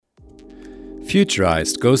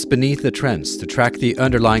Futurized goes beneath the trends to track the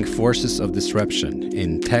underlying forces of disruption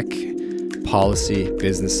in tech, policy,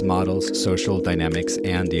 business models, social dynamics,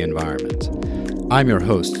 and the environment. I'm your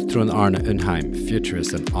host, Trond Arne Undheim,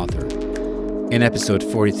 futurist and author. In episode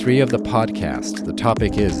 43 of the podcast, the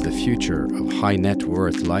topic is the future of high net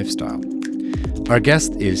worth lifestyle. Our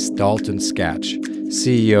guest is Dalton Scatch,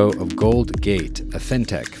 CEO of Gold Gate, a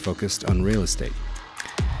fintech focused on real estate.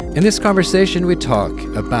 In this conversation, we talk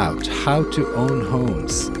about how to own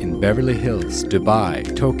homes in Beverly Hills, Dubai,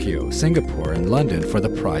 Tokyo, Singapore, and London for the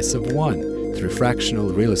price of one through fractional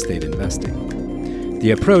real estate investing.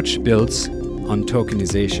 The approach builds on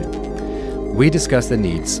tokenization. We discuss the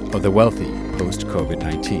needs of the wealthy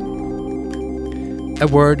post-COVID-19. A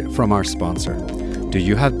word from our sponsor. Do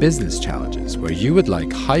you have business challenges where you would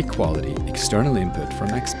like high-quality external input from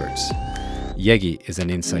experts? Yegi is an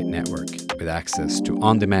insight network with access to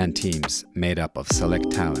on-demand teams made up of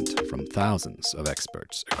select talent from thousands of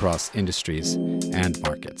experts across industries and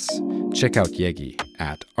markets. Check out Yegi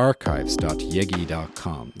at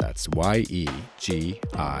archives.yegi.com. That's YEGII.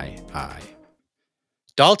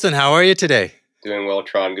 Dalton, how are you today? Doing well,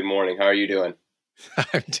 Tron. Good morning. How are you doing?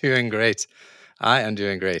 I'm doing great. I am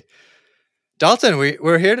doing great. Dalton,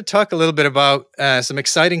 we're here to talk a little bit about some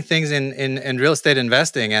exciting things in real estate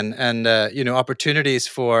investing and opportunities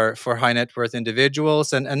for high net worth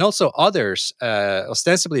individuals and also others,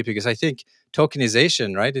 ostensibly because I think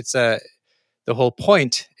tokenization, right? It's the whole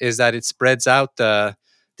point is that it spreads out the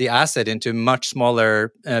asset into much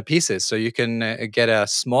smaller pieces, so you can get a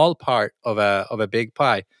small part of a big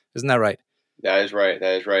pie. Isn't that right? That is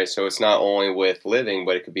right. So it's not only with living,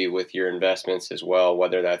 but it could be with your investments as well,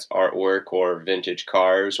 whether that's artwork or vintage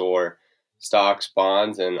cars or stocks,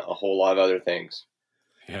 bonds, and a whole lot of other things.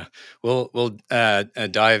 Yeah, we'll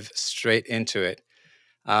dive straight into it.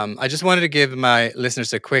 I just wanted to give my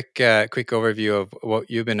listeners a quick overview of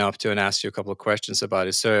what you've been up to and ask you a couple of questions about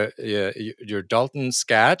it. So you're Dalton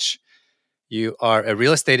Scatch. You are a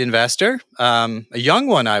real estate investor, a young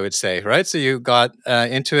one, I would say, right? So you got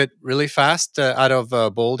into it really fast out of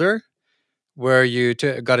Boulder, where you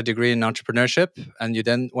got a degree in entrepreneurship, and you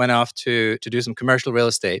then went off to do some commercial real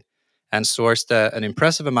estate and sourced an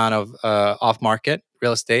impressive amount of off-market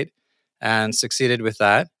real estate and succeeded with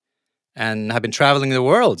that and have been traveling the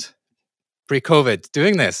world pre-COVID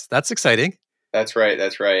doing this. That's exciting. That's right.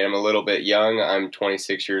 I'm a little bit young. I'm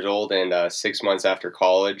 26 years old, and 6 months after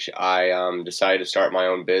college, I decided to start my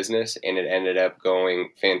own business, and it ended up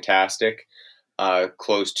going fantastic.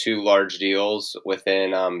 Closed 2 large deals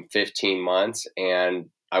within 15 months, and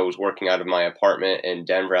I was working out of my apartment in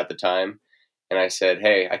Denver at the time, and I said,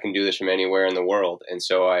 hey, I can do this from anywhere in the world. And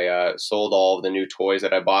so I sold all of the new toys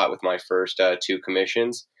that I bought with my first 2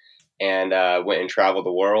 commissions and went and traveled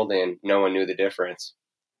the world, and no one knew the difference.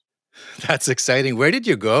 That's exciting. Where did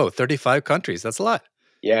you go? 35 countries. That's a lot.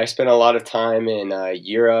 Yeah, I spent a lot of time in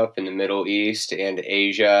Europe and the Middle East and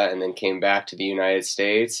Asia, and then came back to the United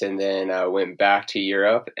States, and then went back to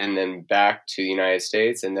Europe, and then back to the United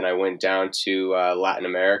States, and then I went down to Latin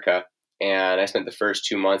America. And I spent the first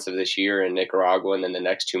 2 months of this year in Nicaragua, and then the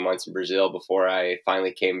next 2 months in Brazil before I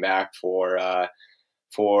finally came back for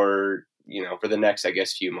the next, I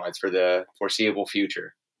guess, few months for the foreseeable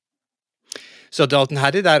future. So Dalton,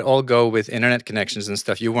 how did that all go with internet connections and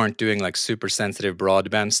stuff? You weren't doing like super sensitive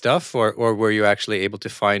broadband stuff, or were you actually able to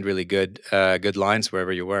find really good lines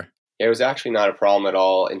wherever you were? It was actually not a problem at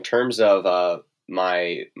all. In terms of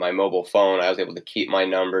my mobile phone, I was able to keep my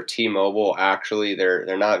number. T-Mobile, actually,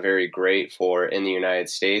 they're not very great for in the United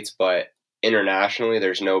States, but internationally,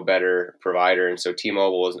 there's no better provider, and so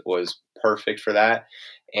T-Mobile was perfect for that.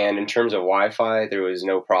 And in terms of Wi-Fi, there was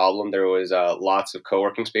no problem. There was lots of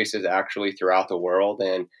co-working spaces actually throughout the world,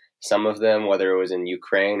 and some of them, whether it was in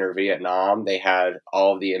Ukraine or Vietnam, they had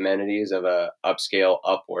all of the amenities of a upscale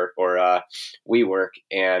Upwork or WeWork,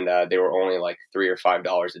 and they were only like $3 or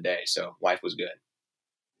 $5 a day. So life was good.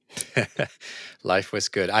 Life was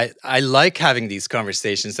good. I like having these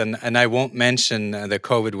conversations, and I won't mention the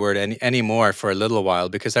COVID word anymore for a little while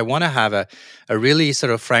because I want to have a really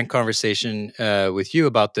sort of frank conversation with you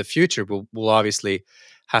about the future. We'll obviously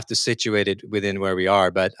have to situate it within where we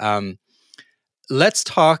are, but let's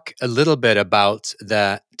talk a little bit about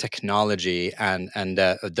the technology and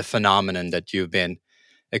the phenomenon that you've been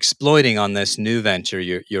exploiting on this new venture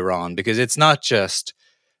you're on, because it's not just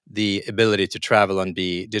the ability to travel and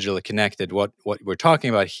be digitally connected. What we're talking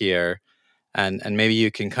about here, and maybe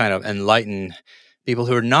you can kind of enlighten people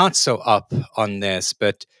who are not so up on this,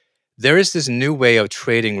 but there is this new way of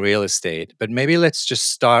trading real estate. But maybe let's just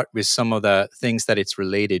start with some of the things that it's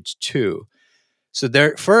related to. So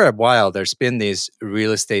there, for a while, there's been these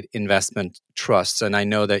real estate investment trusts, and I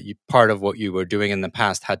know that part of what you were doing in the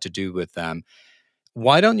past had to do with them.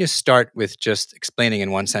 Why don't you start with just explaining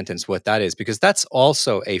in one sentence what that is? Because that's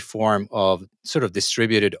also a form of sort of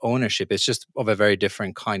distributed ownership. It's just of a very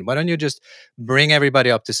different kind. Why don't you just bring everybody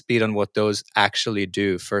up to speed on what those actually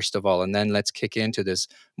do, first of all, and then let's kick into this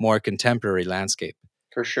more contemporary landscape.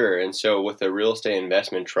 For sure. And so with the real estate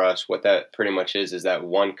investment trust, what that pretty much is that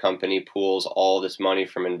one company pools all this money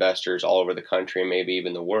from investors all over the country and maybe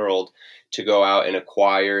even the world to go out and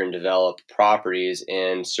acquire and develop properties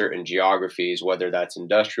in certain geographies, whether that's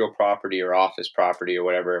industrial property or office property or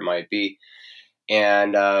whatever it might be.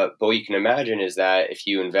 And but what you can imagine is that if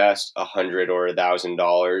you invest $100 or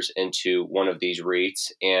 $1,000 into one of these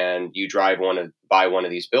REITs and you buy one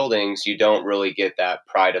of these buildings, you don't really get that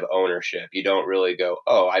pride of ownership. You don't really go,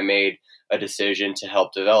 "Oh, I made a decision to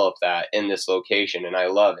help develop that in this location, and I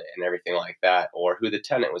love it," and everything like that, or who the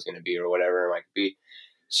tenant was going to be, or whatever it might be.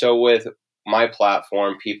 So with my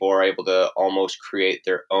platform, people are able to almost create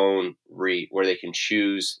their own REIT where they can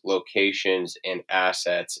choose locations and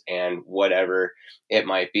assets and whatever it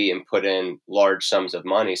might be and put in large sums of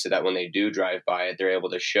money so that when they do drive by it, they're able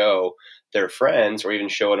to show their friends or even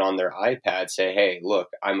show it on their iPad, say, "Hey, look,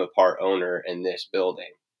 I'm a part owner in this building."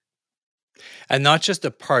 And not just a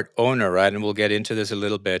part owner, right? And we'll get into this a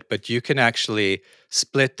little bit, but you can actually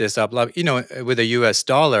split this up. Like, with a US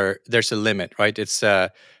dollar, there's a limit, right? It's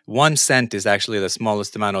 1 cent is actually the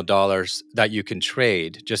smallest amount of dollars that you can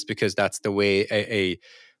trade, just because that's the way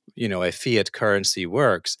a fiat currency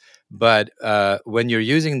works. But when you're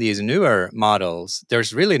using these newer models,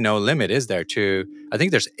 there's really no limit, is there? I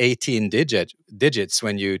think there's 18 digits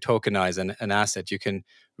when you tokenize an asset. You can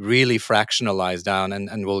really fractionalize down,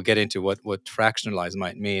 and we'll get into what fractionalize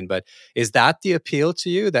might mean. But is that the appeal to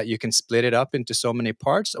you, that you can split it up into so many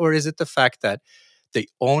parts, or is it the fact that the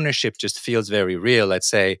ownership just feels very real? Let's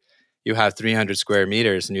say you have 300 square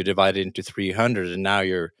meters and you divide it into 300, and now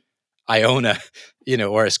I own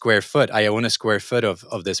or a square foot. I own a square foot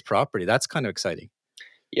of this property. That's kind of exciting.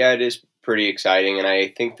 Yeah, it is pretty exciting, and I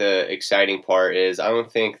think the exciting part is I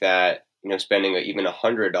don't think that spending even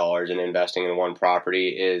 $100 and investing in one property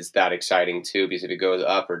is that exciting too. Because if it goes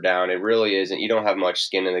up or down, it really isn't. You don't have much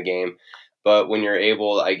skin in the game. But when you're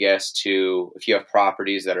able, I guess, if you have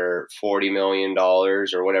properties that are $40 million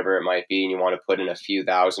or whatever it might be, and you want to put in a few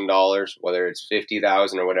 $1,000s, whether it's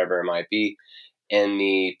 50,000 or whatever it might be, in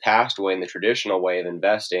the past way, in the traditional way of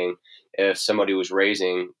investing, if somebody was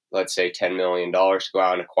raising, let's say, $10 million to go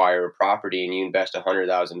out and acquire a property and you invest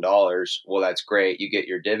 $100,000, well, that's great. You get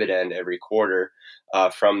your dividend every quarter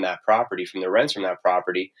from that property, from the rents from that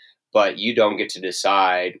property, but you don't get to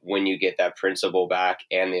decide when you get that principal back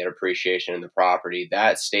and the appreciation in the property.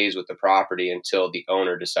 That stays with the property until the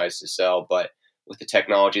owner decides to sell. But with the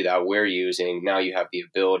technology that we're using, now you have the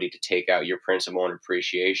ability to take out your principal and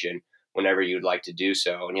appreciation whenever you'd like to do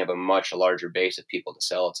so, and you have a much larger base of people to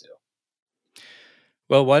sell it to.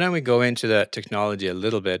 Well, why don't we go into that technology a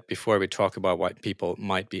little bit before we talk about why people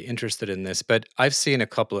might be interested in this? But I've seen a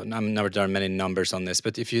couple, and I've never done many numbers on this,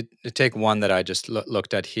 but if you take one that I just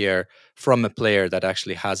looked at here from a player that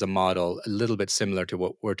actually has a model a little bit similar to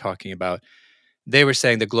what we're talking about, they were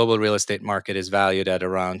saying the global real estate market is valued at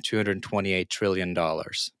around $228 trillion. I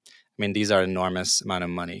mean, these are enormous amount of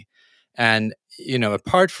money. And,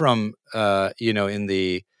 apart from, in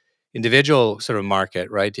the individual sort of market,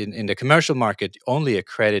 right? In the commercial market, only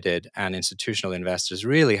accredited and institutional investors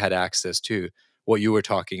really had access to what you were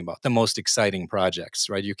talking about, the most exciting projects,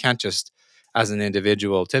 right? You can't just, as an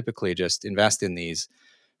individual, typically just invest in these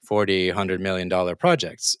 $40, $100 million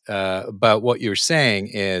projects. But what you're saying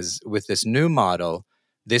is, with this new model,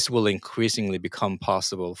 this will increasingly become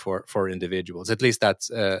possible for individuals. At least that's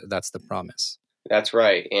the promise. That's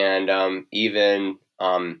right. And even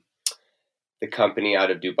the company out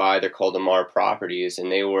of Dubai, they're called Amar Properties,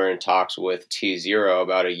 and they were in talks with T0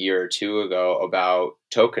 about a year or two ago about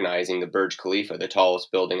tokenizing the Burj Khalifa, the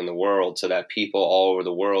tallest building in the world, so that people all over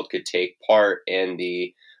the world could take part in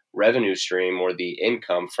the revenue stream or the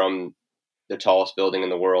income from the tallest building in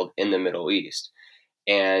the world in the Middle East.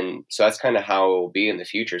 And so that's kind of how it will be in the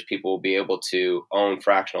future. Is people will be able to own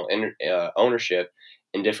fractional ownership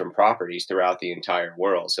in different properties throughout the entire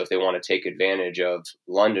world. So if they want to take advantage of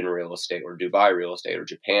London real estate or Dubai real estate or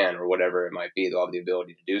Japan or whatever it might be, they'll have the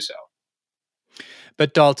ability to do so.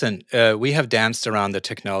 But Dalton, we have danced around the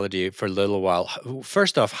technology for a little while.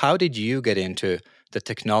 First off, how did you get into the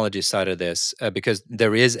technology side of this? Because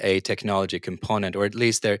there is a technology component, or at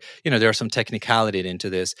least there are some technicality into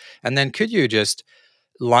this. And then could you just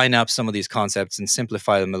line up some of these concepts and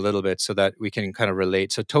simplify them a little bit so that we can kind of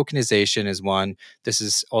relate. So tokenization is one. This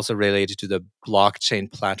is also related to the blockchain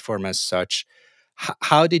platform as such.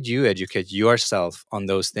 How did you educate yourself on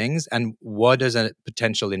those things, and what does a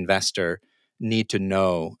potential investor need to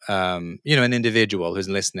know? An individual who's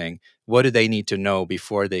listening, what do they need to know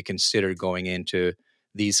before they consider going into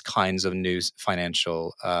these kinds of new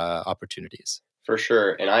financial opportunities? For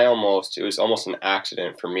sure. And it was almost an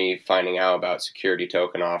accident for me finding out about security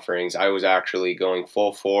token offerings. I was actually going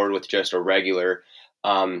full forward with just a regular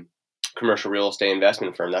um, commercial real estate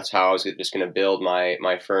investment firm. That's how I was just going to build my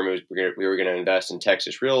firm. We were going to invest in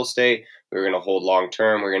Texas real estate. We were going to hold long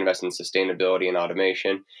term. We were going to invest in sustainability and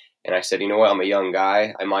automation. And I said, you know what? I'm a young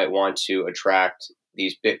guy. I might want to attract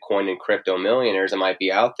these Bitcoin and crypto millionaires that might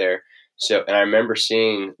be out there. And I remember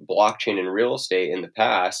seeing blockchain and real estate in the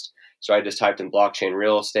past, so I just typed in blockchain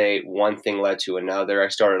real estate. One thing led to another. I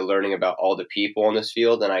started learning about all the people in this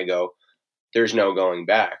field, and I go, "There's no going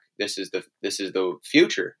back. This is the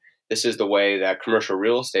future. This is the way that commercial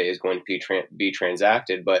real estate is going to be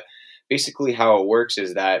transacted." But basically, how it works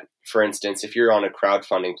is that, for instance, if you're on a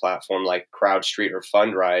crowdfunding platform like CrowdStreet or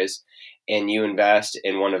Fundrise, and you invest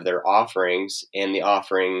in one of their offerings, and the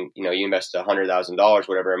offering, you invest $100,000,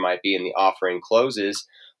 whatever it might be, and the offering closes,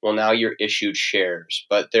 well, now you're issued shares,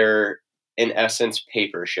 but they're in essence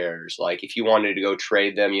paper shares. Like if you wanted to go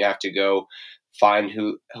trade them, you have to go find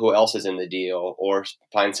who else is in the deal, or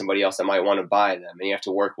find somebody else that might want to buy them, and you have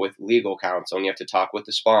to work with legal counsel, and you have to talk with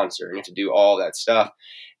the sponsor, and you have to do all that stuff.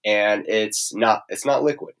 And it's not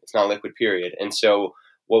liquid. It's not liquid, period. And so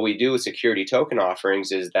what we do with security token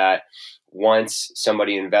offerings is that once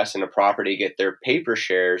somebody invests in a property, get their paper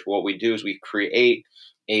shares, what we do is we create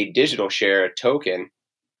a digital share, a token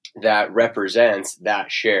that represents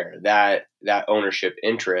that share, that ownership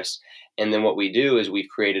interest. And then what we do is we've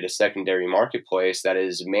created a secondary marketplace that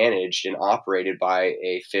is managed and operated by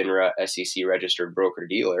a FINRA SEC registered broker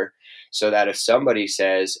dealer, so that if somebody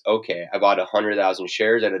says, okay, I bought 100,000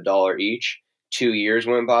 shares at $1 each, 2 years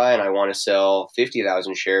went by and I want to sell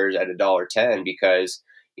 50,000 shares at $1.10 because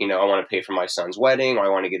I want to pay for my son's wedding, or I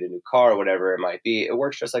want to get a new car, or whatever it might be. It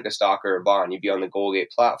works just like a stock or a bond. You'd be on the Goldgate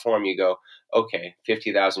platform. You go, okay,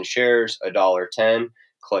 50,000 shares, $1.10,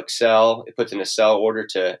 click sell. It puts in a sell order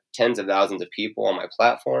to tens of thousands of people on my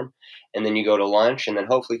platform. And then you go to lunch, and then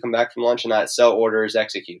hopefully come back from lunch and that sell order is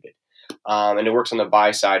executed. And it works on the buy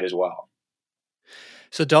side as well.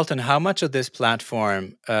 So, Dalton, how much of this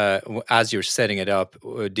platform, as you're setting it up,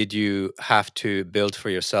 did you have to build for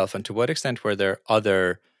yourself? And to what extent were there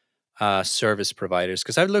other service providers?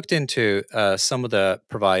 Because I've looked into some of the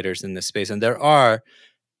providers in this space, and there are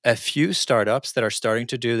a few startups that are starting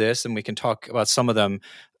to do this, and we can talk about some of them.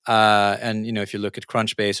 And if you look at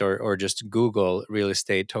Crunchbase or just Google real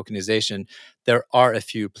estate tokenization, there are a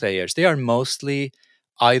few players. They are mostly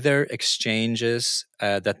either exchanges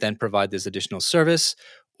that then provide this additional service,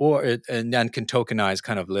 and then can tokenize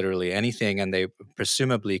kind of literally anything, and they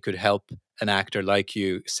presumably could help an actor like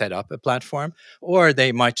you set up a platform, or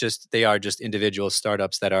they are just individual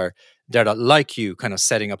startups that are like you, kind of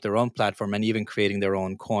setting up their own platform and even creating their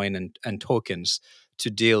own coin and tokens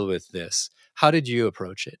to deal with this. How did you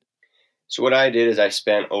approach it? So what I did is I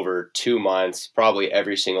spent over 2 months, probably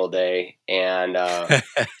every single day, and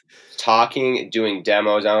talking, doing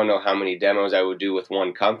demos. I don't know how many demos I would do with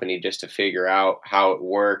one company just to figure out how it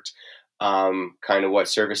worked, kind of what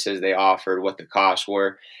services they offered, what the costs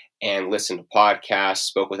were, and listened to podcasts,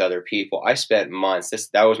 spoke with other people. I spent months.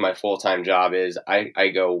 That was my full-time job. I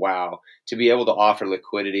go, wow, to be able to offer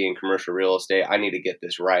liquidity in commercial real estate, I need to get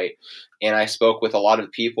this right. And I spoke with a lot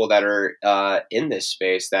of people that are in this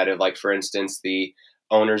space that have, like, for instance, the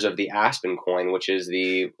owners of the Aspen coin, which is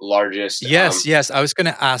the largest. Yes. I was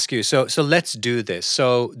going to ask you. So let's do this.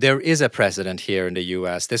 So there is a precedent here in the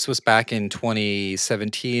U.S. This was back in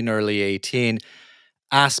 2017, early 18.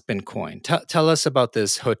 Aspen coin. Tell us about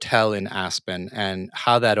this hotel in Aspen and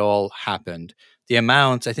how that all happened. The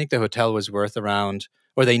amount, I think the hotel was worth around,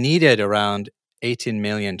 or they needed around 18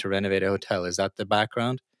 million to renovate a hotel. Is that the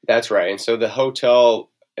background? That's right. And so the hotel,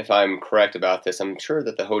 if I'm correct about this, I'm sure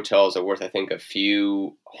that the hotels are worth, I think, a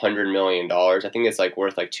few $100 million. I think it's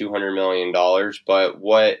worth $200 million. But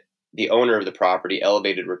what the owner of the property,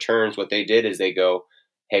 Elevated Returns, what they did is they go,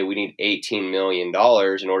 hey, we need $18 million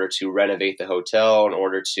in order to renovate the hotel, in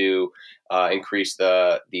order to increase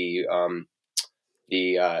the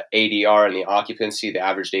ADR and the occupancy, the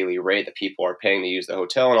average daily rate that people are paying to use the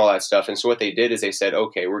hotel, and all that stuff. And so what they did is they said,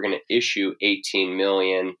 okay, we're going to issue 18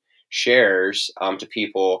 million shares to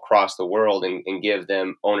people across the world and give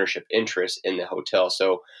them ownership interest in the hotel.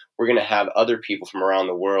 So we're going to have other people from around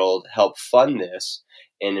the world help fund this.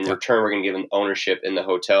 and in Yeah. return, we're going to give them ownership in the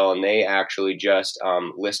hotel. And they actually just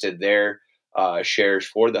listed their shares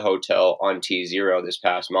for the hotel on T0 this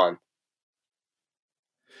past month.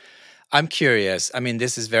 I'm curious. I mean,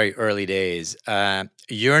 this is very early days.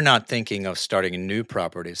 You're not thinking of starting new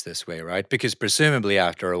properties this way, right? Because presumably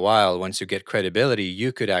after a while, once you get credibility,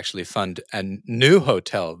 you could actually fund a new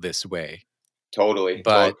hotel this way. Totally,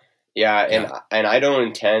 But yeah, yeah, and I don't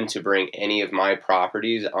intend to bring any of my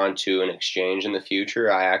properties onto an exchange in the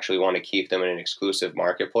future. I actually want to keep them in an exclusive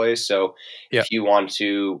marketplace. So, yeah. if you want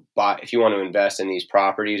to invest in these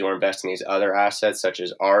properties or invest in these other assets such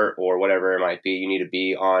as art or whatever it might be, you need to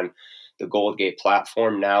be on the Goldgate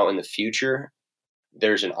platform. Now in the future,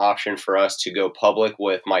 there's an option for us to go public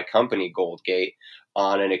with my company Goldgate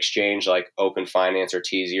on an exchange like Open Finance or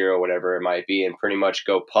T0, whatever it might be, and pretty much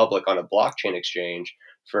go public on a blockchain exchange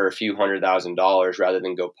for a few $100,000 rather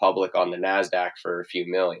than go public on the NASDAQ for a few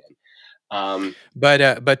million.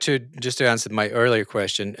 But to just to answer my earlier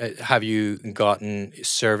question, have you gotten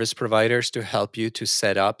service providers to help you to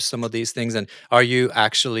set up some of these things? And are you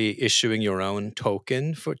actually issuing your own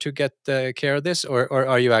token for to get care of this, or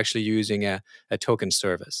are you actually using a token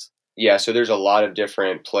service? Yeah, so there's a lot of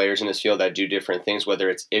different players in this field that do different things, whether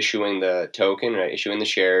it's issuing the token, right, issuing the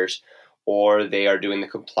shares, or they are doing the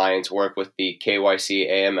compliance work with the KYC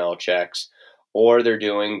AML checks, or they're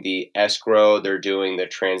doing the escrow, they're doing the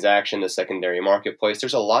transaction, the secondary marketplace.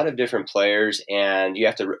 There's a lot of different players, and you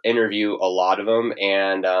have to interview a lot of them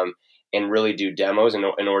and really do demos in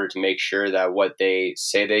order to make sure that what they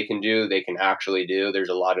say they can do, they can actually do. There's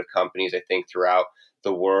a lot of companies, I think, throughout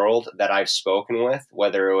the world that I've spoken with,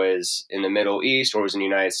 whether it was in the Middle East or it was in the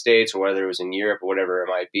United States or whether it was in Europe or whatever it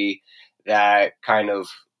might be, that kind of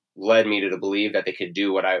led me to believe that they could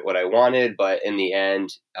do what I wanted, but in the end,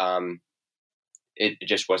 it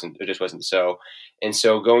just wasn't so. And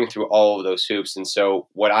so going through all of those hoops, and so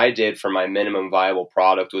what I did for my minimum viable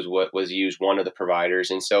product was use one of the providers,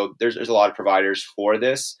 and so there's a lot of providers for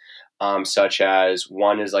this, such as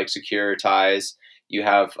one is like Securitize, you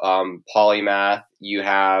have Polymath, you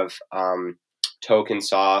have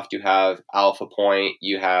TokenSoft, you have Alpha Point,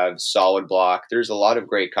 you have Solid Block. There's a lot of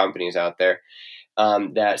great companies out there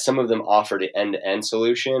that some of them offer the end-to-end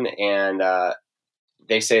solution, and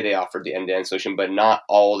they say they offered the end-to-end solution, but not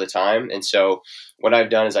all the time. And so what I've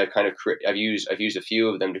done is I've used a few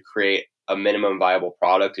of them to create a minimum viable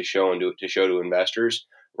product to show to investors.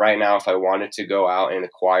 Right now, if I wanted to go out and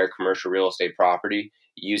acquire commercial real estate property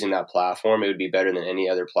using that platform, it would be better than any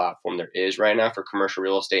other platform there is right now for commercial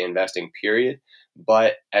real estate investing, period.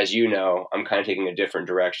 But as you know, I'm kind of taking a different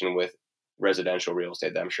direction with residential real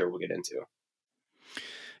estate that I'm sure we'll get into.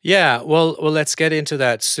 Yeah, well, let's get into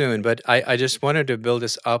that soon. But I just wanted to build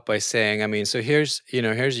this up by saying, I mean, so here's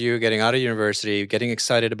you getting out of university, getting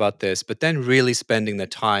excited about this, but then really spending the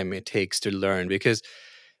time it takes to learn. Because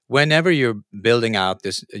whenever you're building out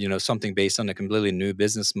this, something based on a completely new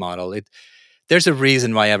business model, there's a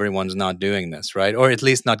reason why everyone's not doing this, right? Or at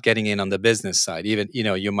least not getting in on the business side. Even,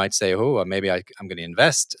 you might say, oh, well, maybe I'm going to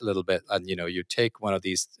invest a little bit. And, you take one of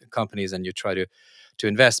these companies and you try to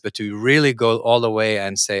invest, but to really go all the way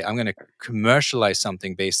and say, I'm going to commercialize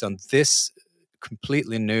something based on this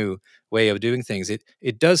completely new way of doing things,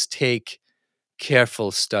 it does take careful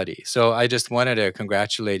study. So I just wanted to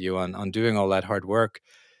congratulate you on doing all that hard work.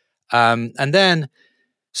 And then,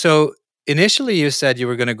 so initially you said you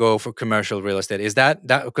were going to go for commercial real estate. Is that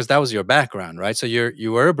because that was your background, right? So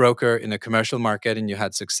you were a broker in the commercial market and you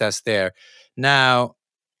had success there. Now,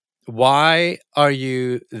 why are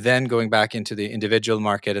you then going back into the individual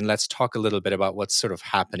market? And let's talk a little bit about what's sort of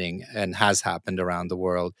happening and has happened around the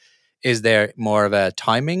world. Is there more of a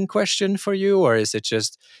timing question for you, or is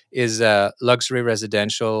luxury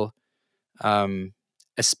residential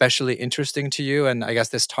especially interesting to you? And I guess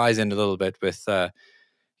this ties in a little bit with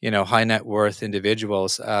high net worth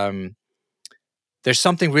individuals. There's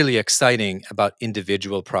something really exciting about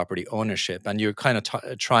individual property ownership, and you're kind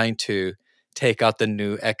of trying to take out the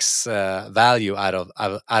new X value out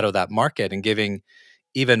of that market and giving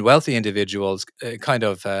even wealthy individuals kind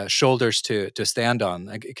of shoulders to stand on.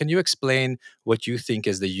 Like, can you explain what you think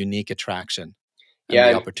is the unique attraction and Yeah, the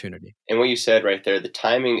and opportunity? what you said right there, the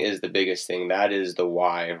timing is the biggest thing. That is the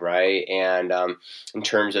why, right? And in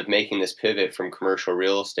terms of making this pivot from commercial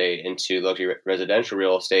real estate into luxury residential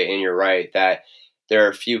real estate, and you're right that there are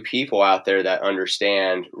a few people out there that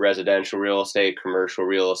understand residential real estate, commercial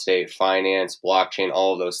real estate, finance, blockchain,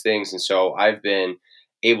 all of those things. And so I've been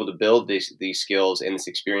able to build these skills and this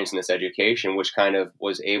experience and this education, which kind of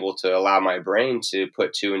was able to allow my brain to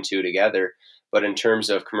put two and two together. But in terms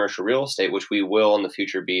of commercial real estate, which we will in the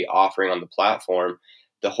future be offering on the platform,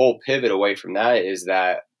 the whole pivot away from that is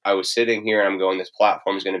that I was sitting here and I'm going, this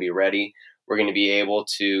platform is going to be ready. We're going to be able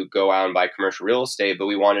to go out and buy commercial real estate, but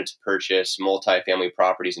we wanted to purchase multifamily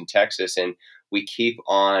properties in Texas. And we keep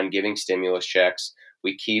on giving stimulus checks.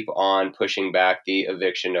 We keep on pushing back the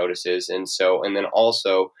eviction notices. And then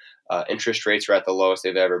also, interest rates are at the lowest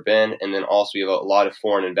they've ever been. And then also, we have a lot of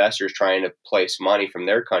foreign investors trying to place money from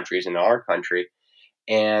their countries into our country.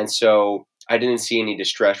 And so I didn't see any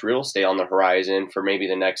distressed real estate on the horizon for maybe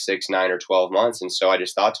the next 6, 9, or 12 months. And so I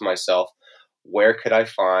just thought to myself, where could I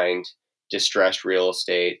find distressed real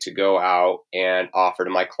estate to go out and offer to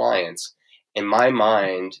my clients? In my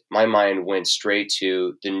mind went straight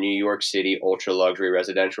to the New York City ultra luxury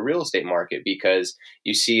residential real estate market, because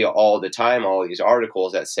you see all the time all these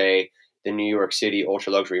articles that say the New York City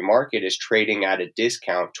ultra luxury market is trading at a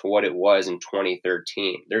discount to what it was in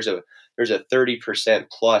 2013. There's a 30%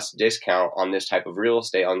 plus discount on this type of real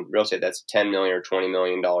estate, on real estate that's $10 million or $20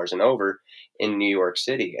 million and over in New York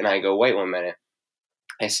City. And I go, wait 1 minute.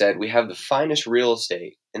 I said, we have the finest real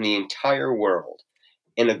estate in the entire world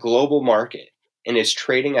in a global market, and it's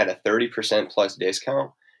trading at a 30% plus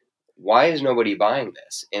discount. Why is nobody buying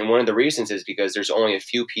this? And one of the reasons is because there's only a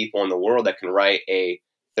few people in the world that can write a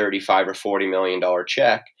 35 or $40 million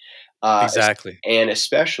check. Exactly. And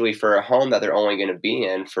especially for a home that they're only going to be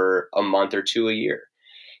in for a month or two a year.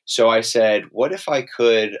 So I said, what if I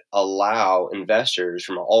could allow investors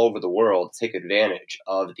from all over the world to take advantage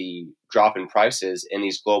of the drop in prices in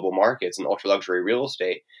these global markets and ultra luxury real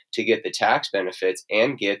estate to get the tax benefits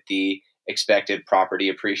and get the expected property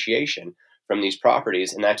appreciation from these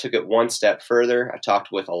properties? And I took it one step further. I talked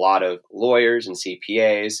with a lot of lawyers and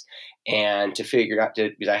CPAs, and to figure out,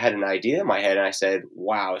 because I had an idea in my head, and I said,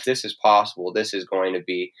 wow, if this is possible, this is going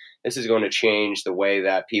to change the way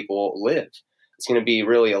that people live. It's going to be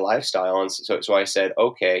really a lifestyle. And so I said,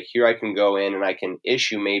 okay, here I can go in and I can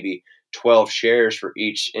issue maybe 12 shares for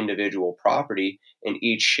each individual property, and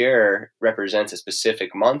each share represents a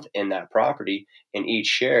specific month in that property, and each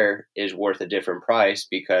share is worth a different price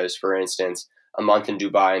because, for instance, a month in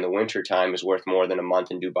Dubai in the wintertime is worth more than a month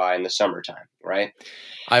in Dubai in the summertime, right?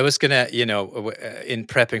 I was gonna, in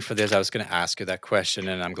prepping for this, I was gonna ask you that question,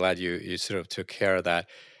 and I'm glad you sort of took care of that.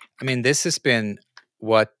 I mean, this has been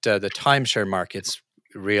what the timeshare market's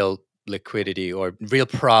real liquidity or real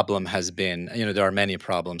problem has been. There are many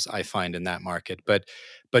problems I find in that market, but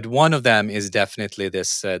one of them is definitely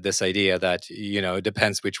this idea that it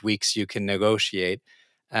depends which weeks you can negotiate,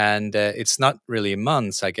 and it's not really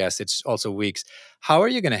months. I guess it's also weeks. How are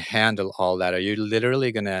you going to handle all that? Are you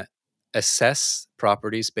literally going to assess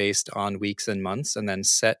properties based on weeks and months and then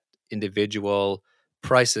set individual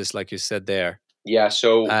prices, like you said there? Yeah.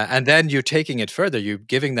 So, And then you're taking it further. You're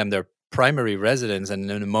giving them their primary residence and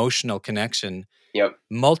an emotional connection. yep,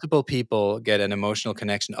 Multiple people get an emotional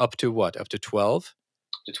connection up to what? Up to 12?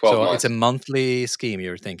 to 12 So months. it's a monthly scheme,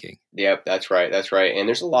 you're thinking. Yep, that's right. That's right. And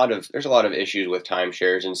there's a lot of issues with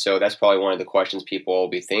timeshares, and so that's probably one of the questions people will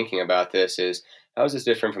be thinking about this is, how is this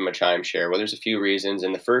different from a timeshare? Well, there's a few reasons,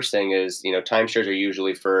 and the first thing is, timeshares are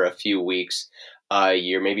usually for a few weeks a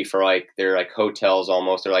year, maybe for they're like hotels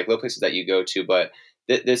almost. They're like little places that you go to, but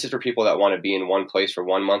this is for people that want to be in one place for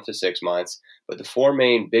 1 month to 6 months. But the four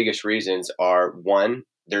main biggest reasons are: one,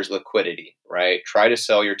 there's liquidity, right? Try to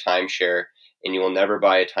sell your timeshare, and you will never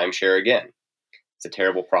buy a timeshare again. It's a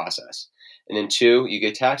terrible process. And then two, you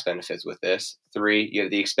get tax benefits with this. Three, you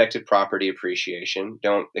have the expected property appreciation.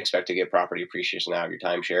 Don't expect to get property appreciation out of your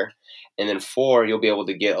timeshare. And then four, you'll be able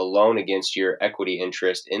to get a loan against your equity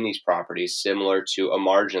interest in these properties, similar to a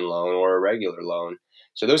margin loan or a regular loan.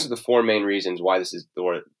 So those are the four main reasons why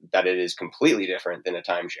that it is completely different than a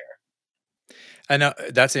timeshare. And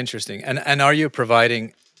that's interesting. And are you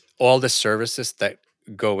providing all the services that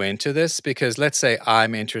go into this? Because let's say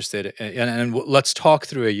I'm interested and let's talk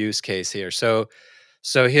through a use case here. So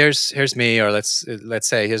here's me, or let's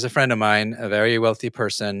say here's a friend of mine, a very wealthy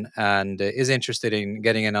person, and is interested in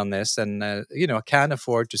getting in on this, and can't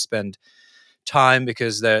afford to spend time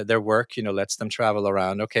because their work lets them travel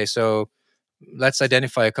around. Okay, so let's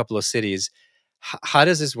identify a couple of cities. How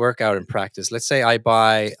does this work out in practice? Let's say I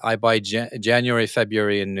buy January,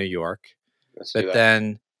 February in New York, Let's do but that.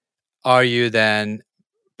 then are you then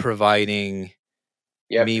providing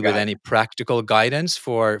Yep, me you with got it. any practical guidance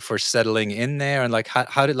for settling in there, and like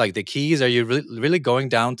how did, like, the keys? Are you really going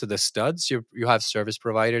down to the studs? You have service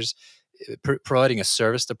providers providing a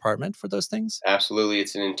service department for those things? Absolutely.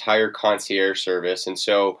 It's an entire concierge service. And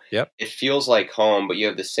so Yep. it feels like home, but you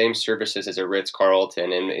have the same services as a Ritz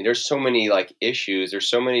Carlton. And there's so many like issues. There's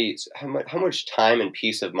so many. How much time and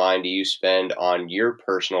peace of mind do you spend on your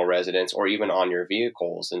personal residence or even on your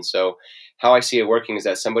vehicles? And so how I see it working is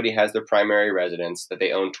that somebody has their primary residence that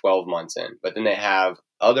they own 12 months in, but then they have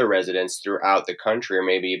other residents throughout the country or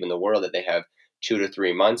maybe even the world that they have 2 to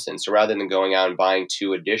 3 months in. So rather than going out and buying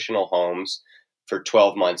two additional homes, for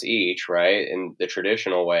 12 months each, right? In the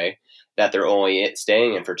traditional way, that they're only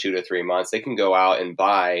staying in for 2 to 3 months, they can go out and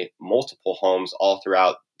buy multiple homes all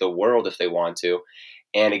throughout the world if they want to.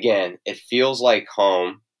 And again, it feels like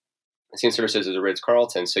home. The same services as a Ritz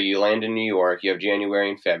Carlton. So you land in New York, you have January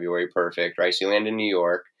and February, perfect, right? So you land in New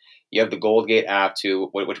York. You have the Goldgate app too,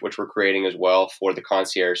 which we're creating as well for the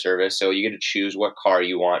concierge service. So you get to choose what car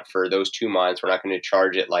you want for those 2 months. We're not going to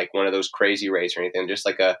charge it like one of those crazy rates or anything, just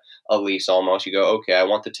like a lease almost. You go, okay, I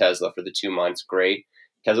want the Tesla for the 2 months. Great.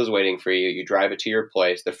 Tesla's waiting for you. You drive it to your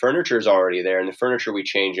place. The furniture is already there, and the furniture we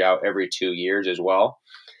change out every 2 years as well.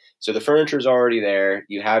 So the furniture is already there.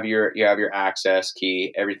 You have your access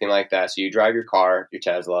key, everything like that. So you drive your car, your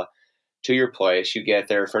Tesla, to your place. You get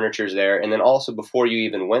there, furniture's there, and then also before you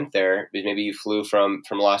even went there, maybe you flew from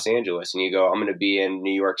Los Angeles and you go, I'm going to be in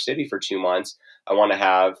New York City for 2 months. I want to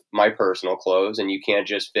have my personal clothes, and you can't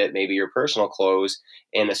just fit maybe your personal clothes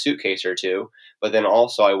in a suitcase or two. But then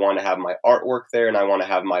also, I want to have my artwork there, and I want to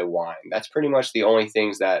have my wine. That's pretty much the only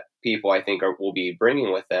things that people I think will be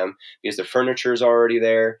bringing with them because the furniture is already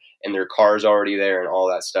there and their car's already there and all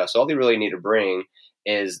that stuff. So all they really need to bring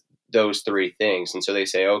is those three things. And so they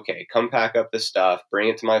say, okay, come pack up the stuff, bring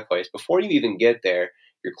it to my place. Before you even get there,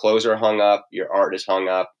 your clothes are hung up, your art is hung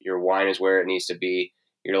up, your wine is where it needs to be.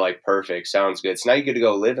 You're like, perfect, sounds good. So now you get to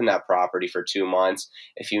go live in that property for 2 months.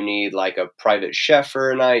 If you need like a private chef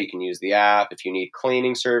for a night, you can use the app. If you need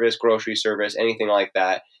cleaning service, grocery service, anything like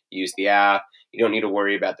that, use the app. You don't need to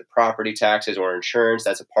worry about the property taxes or insurance.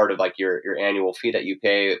 That's a part of like your annual fee that you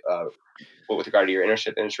pay with regard to your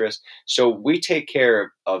ownership interest. So we take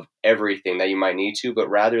care of everything that you might need to, but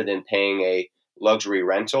rather than paying a luxury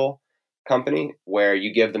rental company where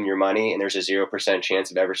you give them your money and there's a 0%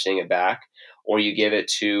 chance of ever seeing it back, or you give it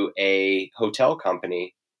to a hotel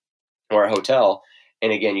company or a hotel,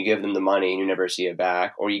 and again, you give them the money and you never see it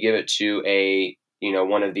back, or you give it to a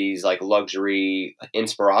one of these like luxury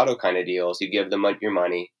Inspirato kind of deals. You give them your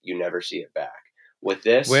money, you never see it back. With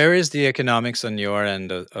this, Where is the economics on your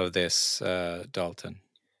end of this, Dalton?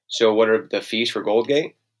 so what are the fees for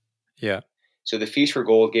Goldgate? Yeah. So the fees for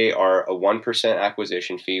Goldgate are a 1%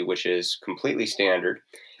 acquisition fee, which is completely standard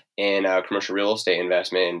in commercial real estate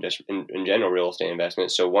investment and just in general real estate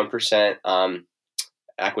investment. So 1%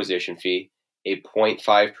 acquisition fee, a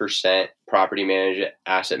 0.5% property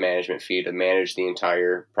asset management fee to manage the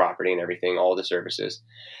entire property and everything, all the services,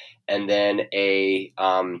 and then a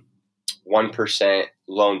 1%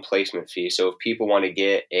 loan placement fee. So if people want to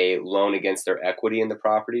get a loan against their equity in the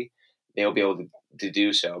property, they'll be able to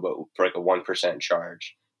do so, but for like a 1%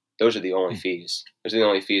 charge. Those are the only fees. Those are the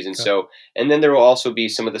only fees. And so, and then there will also be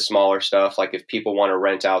some of the smaller stuff, like if people want to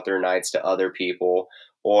rent out their nights to other people,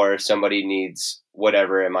 or if somebody needs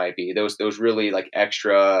whatever it might be, those really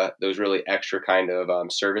extra kind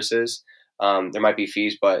of services. There might be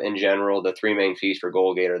fees, but in general, the three main fees for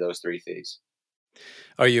Goldgate are those three fees.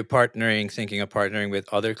 Are you thinking of partnering with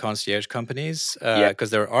other concierge companies? Yeah,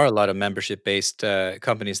 Because there are a lot of membership-based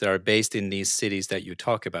companies that are based in these cities that you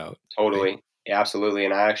talk about, right? totally. Yeah, absolutely.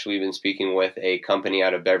 And I actually been speaking with a company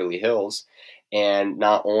out of Beverly Hills, and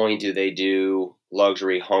not only do they do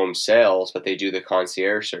luxury home sales, but they do the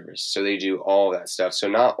concierge service. So they do all of that stuff. So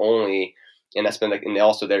not only, and that's been like, and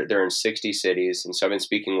also they're in 60 cities. And so I've been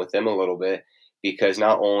speaking with them a little bit because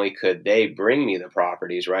not only could they bring me the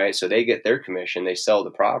properties, right? So they get their commission, they sell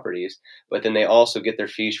the properties, but then they also get their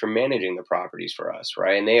fees from managing the properties for us,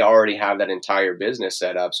 right? And they already have that entire business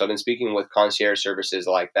set up. So I've been speaking with concierge services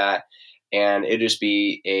like that, and it'd just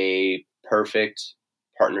be a perfect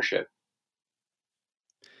partnership.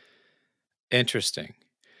 Interesting.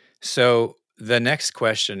 So the next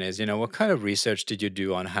question is, what kind of research did you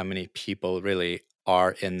do on how many people really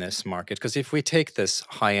are in this market? Because if we take this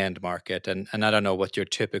high-end market, and I don't know what your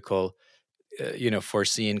typical,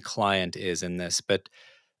 foreseen client is in this, but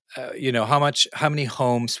how many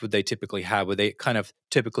homes would they typically have? Would they kind of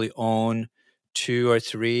typically own two or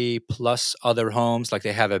three plus other homes? Like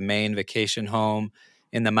they have a main vacation home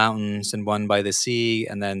in the mountains and one by the sea,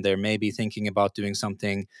 and then they're maybe thinking about doing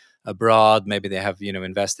something abroad. Maybe they have,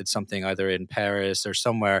 invested something either in Paris or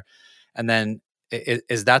somewhere. And then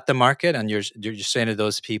is that the market? And you're just saying to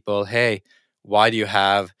those people, hey, why do you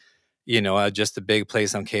have just a big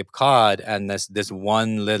place on Cape Cod and this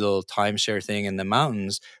one little timeshare thing in the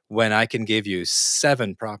mountains when I can give you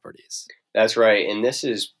 7 properties. That's right. And this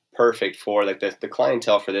is perfect for like the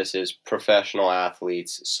clientele for this is professional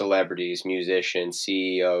athletes, celebrities, musicians,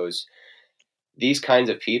 CEOs, these kinds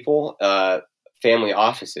of people, family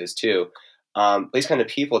offices too. These kind of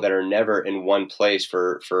people that are never in one place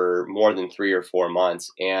for more than 3 or 4 months.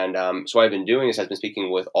 And so what I've been doing is I've been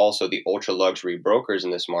speaking with also the ultra luxury brokers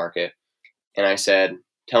in this market. And I said,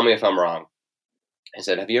 tell me if I'm wrong. I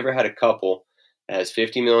said, have you ever had a couple that has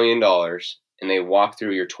 $50 million and they walk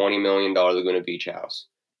through your $20 million Laguna Beach house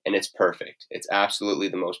and it's perfect? It's absolutely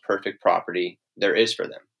the most perfect property there is for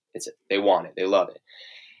them. They want it, they love it.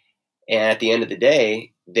 And at the end of the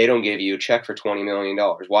day, they don't give you a check for $20 million.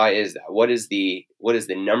 Why is that? What is the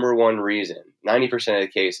number one reason? 90% of the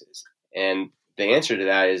cases, and the answer to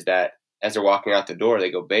that is that as they're walking out the door,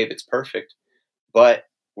 they go, "Babe, it's perfect, but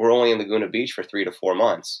we're only in Laguna Beach for 3 to 4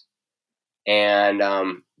 months." And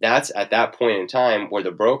that's at that point in time where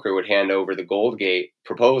the broker would hand over the Goldgate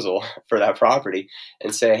proposal for that property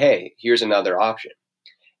and say, "Hey, here's another option."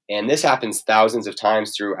 And this happens thousands of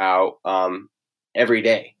times throughout every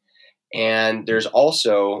day. And there's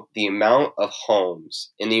also the amount of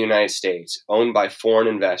homes in the United States owned by foreign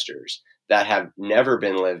investors that have never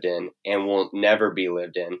been lived in and will never be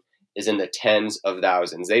lived in is in the tens of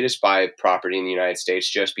thousands. They just buy property in the United States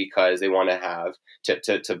just because they want to have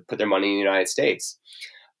to put their money in the United States.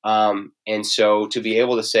 And so to be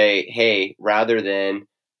able to say, hey, rather than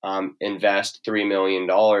invest $3 million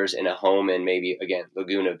in a home in maybe, again,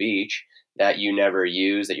 Laguna Beach, that you never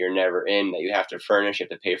use, that you're never in, that you have to furnish, you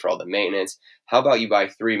have to pay for all the maintenance. How about you buy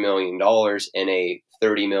 $3 million in a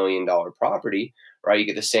 $30 million property, right? You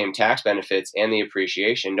get the same tax benefits and the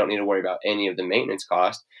appreciation, don't need to worry about any of the maintenance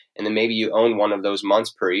cost. And then maybe you own one of those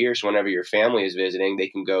months per year. So whenever your family is visiting, they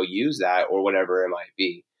can go use that or whatever it might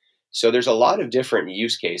be. So there's a lot of different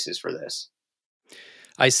use cases for this.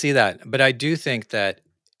 I see that. But I do think that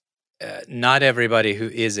not everybody who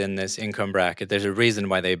is in this income bracket, there's a reason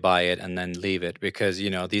why they buy it and then leave it because,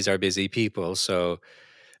 these are busy people. So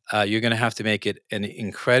you're going to have to make it an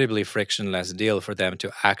incredibly frictionless deal for them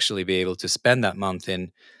to actually be able to spend that month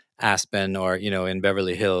in Aspen or, in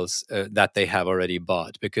Beverly Hills that they have already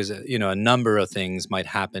bought because, a number of things might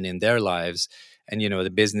happen in their lives and, the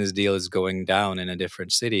business deal is going down in a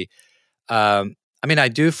different city. I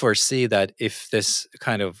do foresee that if this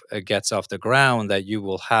kind of gets off the ground, that you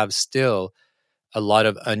will have still a lot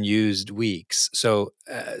of unused weeks. So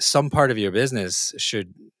some part of your business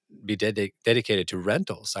should be dedicated to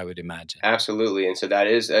rentals, I would imagine. Absolutely. And so that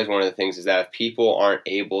is one of the things is that if people aren't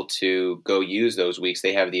able to go use those weeks,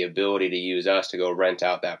 they have the ability to use us to go rent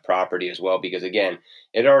out that property as well. Because again,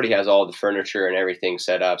 it already has all the furniture and everything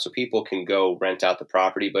set up. So people can go rent out the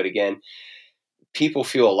property. But again, people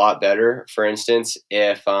feel a lot better, for instance,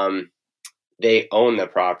 if they own the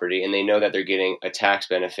property and they know that they're getting a tax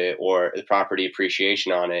benefit or the property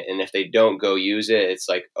appreciation on it. And if they don't go use it, it's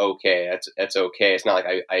like, okay, that's okay. It's not like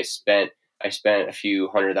I spent a few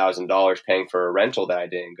 $100,000 paying for a rental that I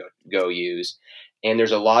didn't go use. And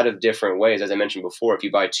there's a lot of different ways. As I mentioned before, if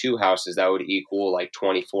you buy 2 houses, that would equal like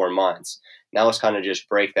 24 months. Now let's kind of just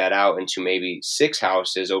break that out into maybe 6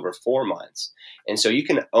 houses over 4 months. And so you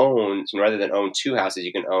can own, rather than own 2 houses,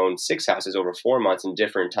 you can own 6 houses over 4 months in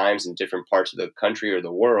different times in different parts of the country or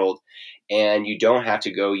the world. And you don't have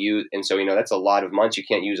to go use, and so, that's a lot of months. You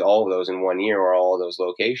can't use all of those in 1 year or all of those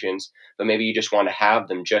locations, but maybe you just want to have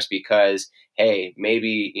them just because, hey,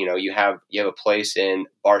 maybe, you have a place in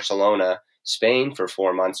Barcelona, Spain for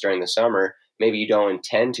 4 months during the summer. Maybe you don't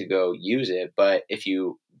intend to go use it, but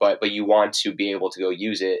but you want to be able to go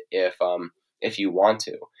use it if you want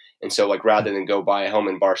to. And so, like, rather than go buy a home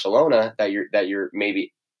in Barcelona that you're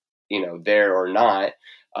maybe there or not,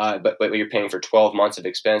 but you're paying for 12 months of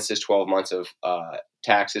expenses, 12 months of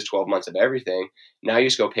taxes, 12 months of everything. Now you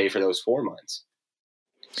just go pay for those 4 months.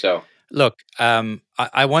 So look,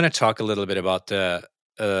 I want to talk a little bit about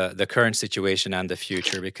the current situation and the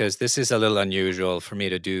future because this is a little unusual for me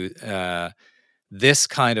to do this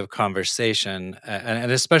kind of conversation,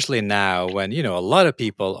 and especially now when a lot of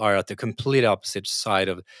people are at the complete opposite side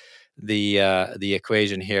of the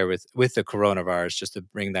equation here with the coronavirus. Just to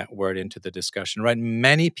bring that word into the discussion, right?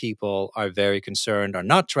 Many people are very concerned, are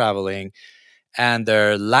not traveling, and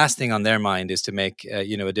their last thing on their mind is to make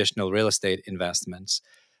additional real estate investments.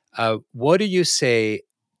 What do you say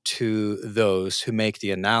to those who make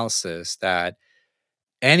the analysis that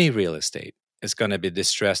any real estate is going to be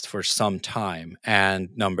distressed for some time? And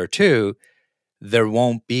number two, there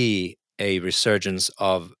won't be a resurgence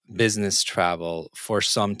of business travel for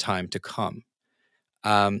some time to come.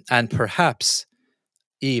 and perhaps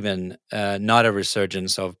even not a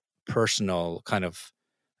resurgence of personal kind of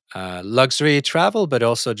luxury travel, but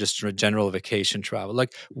also just general vacation travel.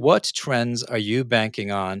 Like, what trends are you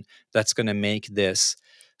banking on that's going to make this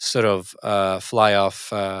sort of fly off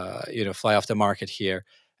the market here?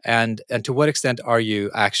 And to what extent are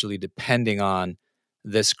you actually depending on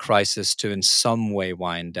this crisis to in some way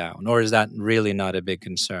wind down, or is that really not a big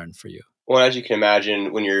concern for you? Well, as you can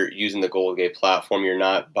imagine, when you're using the Goldgate platform, you're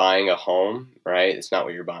not buying a home, right? It's not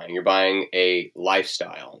what you're buying. You're buying a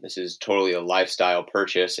lifestyle. This is totally a lifestyle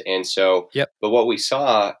purchase. And so, Yep. but what we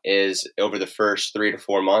saw is over the first 3 to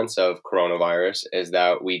 4 months of coronavirus is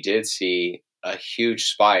that we did see a huge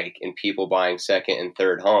spike in people buying second and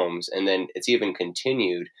third homes. And then it's even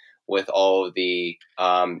continued with all of the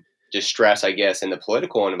distress, I guess, in the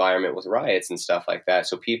political environment with riots and stuff like that.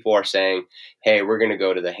 So people are saying, hey, we're going to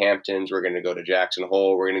go to the Hamptons, we're going to go to Jackson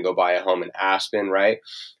Hole, we're going to go buy a home in Aspen, right?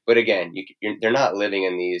 But again, they're not living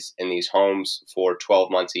in these homes for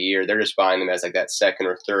 12 months a year. They're just buying them as like that second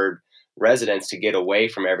or third residence to get away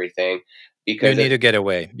from everything You because need to get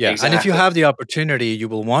away. Yeah. And if you exactly. have the opportunity, you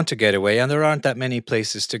will want to get away. And there aren't that many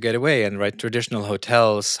places to get away. And right, traditional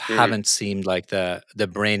hotels Mhm. haven't seemed like the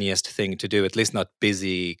brainiest thing to do, at least not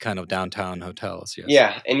busy kind of downtown hotels. Yes.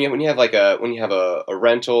 Yeah, and when you have like when you have a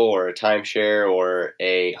rental or a timeshare or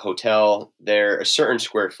a hotel, they're a certain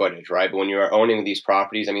square footage, right? But when you are owning these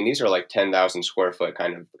properties, I mean, these are like 10,000 square foot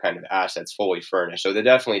kind of assets, fully furnished. So it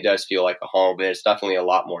definitely does feel like a home, but it's definitely a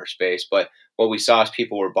lot more space. But what we saw is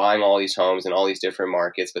people were buying all these homes in all these different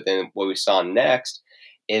markets. But then what we saw next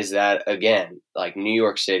is that again, like New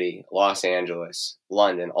York City, Los Angeles,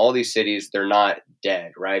 London, all these cities, they're not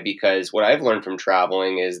dead, right? Because what I've learned from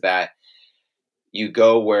traveling is that you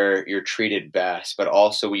go where you're treated best, but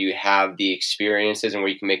also where you have the experiences and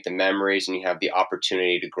where you can make the memories and you have the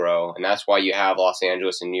opportunity to grow. And that's why you have Los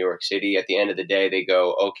Angeles and New York City. At the end of the day, they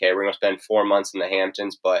go, okay, we're going to spend 4 months in the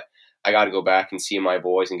Hamptons, but I got to go back and see my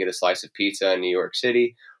boys and get a slice of pizza in New York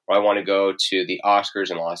City. Or I want to go to the Oscars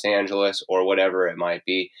in Los Angeles or whatever it might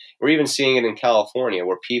be. We're even seeing it in California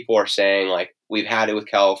where people are saying, like, we've had it with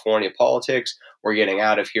California politics. We're getting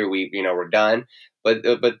out of here. We're done, but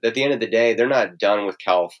at the end of the day, they're not done with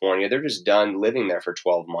California. They're just done living there for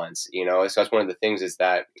 12 months. So that's one of the things is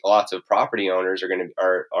that lots of property owners are going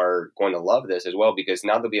to love this as well because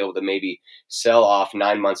now they'll be able to maybe sell off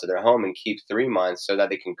 9 months of their home and keep 3 months so that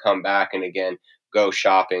they can come back and again go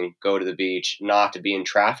shopping, go to the beach, not have to be in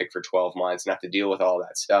traffic for 12 months and have to deal with all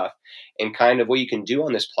that stuff. And kind of what you can do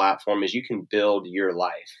on this platform is you can build your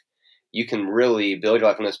life. You can really build your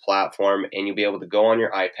life on this platform and you'll be able to go on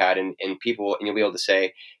your iPad and you'll be able to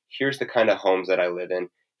say, here's the kind of homes that I live in.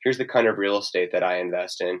 Here's the kind of real estate that I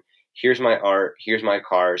invest in. Here's my art. Here's my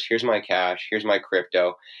cars. Here's my cash. Here's my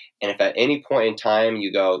crypto. And if at any point in time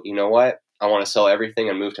you go, you know what? I want to sell everything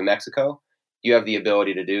and move to Mexico, you have the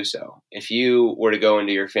ability to do so. If you were to go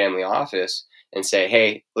into your family office and say,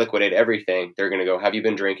 hey, liquidate everything, they're going to go, have you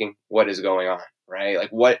been drinking? What is going on? Right? Like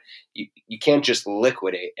what you can't just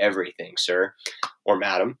liquidate everything, sir or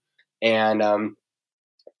madam. And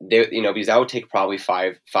because that would take probably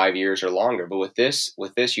five years or longer. But with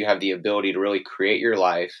this, you have the ability to really create your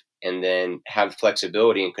life and then have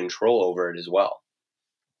flexibility and control over it as well.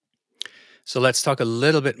 So let's talk a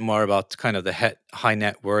little bit more about kind of the high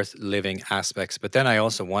net worth living aspects. But then I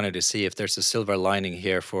also wanted to see if there's a silver lining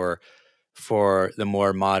here for the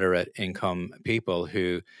more moderate income people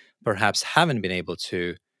who perhaps haven't been able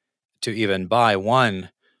to even buy one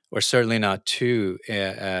or certainly not two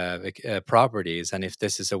properties, and if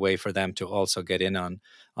this is a way for them to also get in on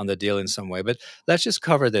the deal in some way. But let's just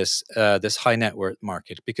cover this high net worth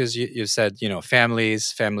market because you said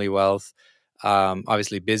families, family wealth,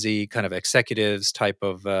 obviously busy kind of executives type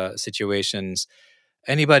of situations.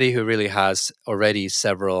 Anybody who really has already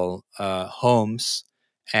several homes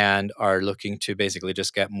and are looking to basically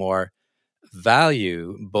just get more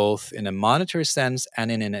value both in a monetary sense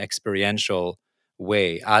and in an experiential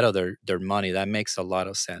way out of their money. That makes a lot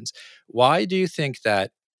of sense. Why do you think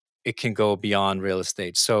that it can go beyond real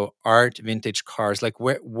estate? So art, vintage cars, like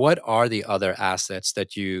what are the other assets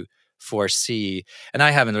that you foresee? And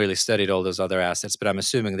I haven't really studied all those other assets, but I'm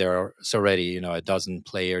assuming there are already, a dozen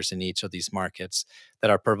players in each of these markets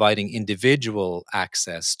that are providing individual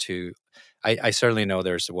access to. I certainly know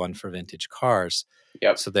there's one for vintage cars.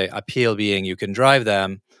 Yep. So the appeal being you can drive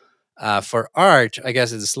them. For art, I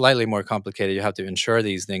guess it's slightly more complicated. You have to insure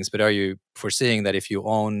these things. But are you foreseeing that if you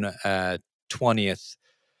own 20th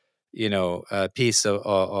a piece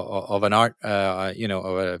of an art,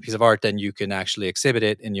 of a piece of art, then you can actually exhibit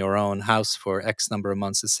it in your own house for X number of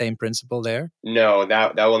months. The same principle there. No,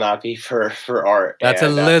 that will not be for art That's a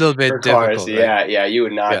and little for bit cars. difficult, right? Yeah, you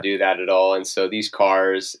would not Yeah. do that at all. And so these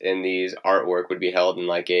cars and these artwork would be held in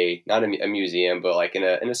like a not a museum, but like in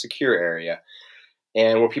a secure area,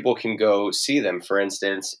 and where people can go see them. For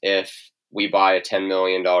instance, if we buy a $10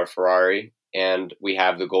 million Ferrari and we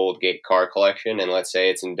have the Gold Gate car collection, and let's say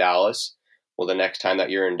it's in Dallas, well, the next time that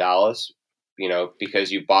you're in Dallas, because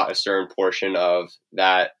you bought a certain portion of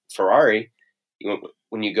that Ferrari,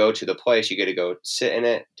 when you go to the place, you get to go sit in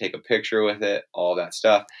it, take a picture with it, all that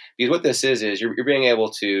stuff. Because what this is you're being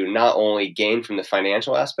able to not only gain from the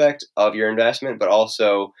financial aspect of your investment, but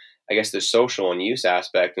also, I guess, the social and use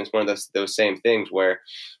aspect. And it's one of those same things where,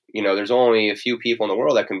 there's only a few people in the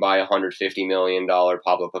world that can buy $150 million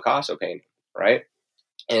Pablo Picasso painting, right?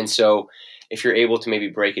 And so if you're able to maybe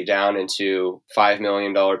break it down into $5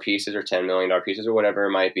 million pieces or $10 million pieces or whatever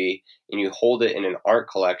it might be, and you hold it in an art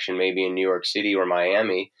collection, maybe in New York City or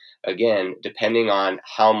Miami, again, depending on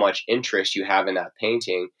how much interest you have in that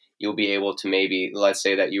painting, you'll be able to maybe, let's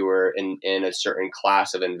say that you were in a certain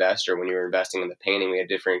class of investor when you were investing in the painting, we had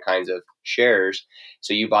different kinds of shares.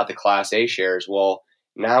 So you bought the class A shares. Well,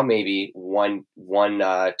 now maybe one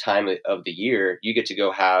time of the year you get to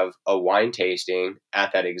go have a wine tasting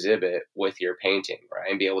at that exhibit with your painting, right,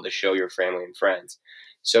 and be able to show your family and friends.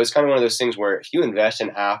 So it's kind of one of those things where if you invest in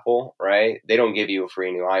Apple, right, they don't give you a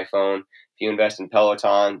free new iPhone. If you invest in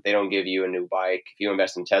Peloton, they don't give you a new bike. If you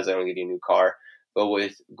invest in Tesla, they don't give you a new car. But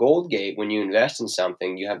with Goldgate, when you invest in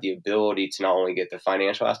something, you have the ability to not only get the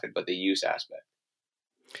financial aspect but the use aspect.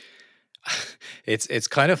 It's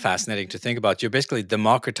kind of fascinating to think about. You're basically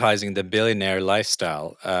democratizing the billionaire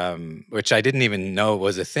lifestyle, which I didn't even know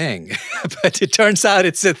was a thing, but it turns out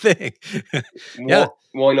it's a thing. Yeah.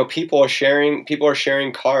 Well, people are sharing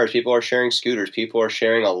cars, people are sharing scooters, people are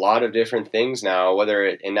sharing a lot of different things now.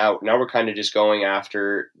 Now we're kind of just going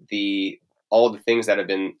after all the things that have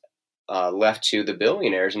been left to the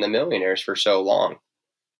billionaires and the millionaires for so long.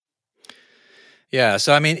 Yeah,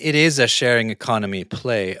 so I mean, it is a sharing economy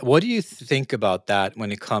play. What do you think about that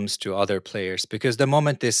when it comes to other players? Because the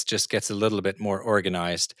moment this just gets a little bit more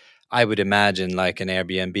organized, I would imagine like an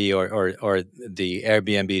Airbnb or the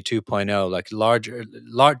Airbnb 2.0, like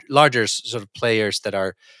larger sort of players that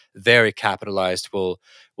are very capitalized will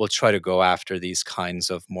try to go after these kinds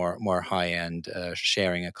of more high end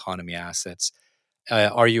sharing economy assets.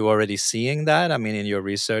 Are you already seeing that? I mean, in your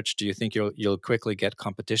research, do you think you'll quickly get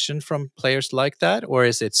competition from players like that, or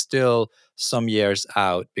is it still some years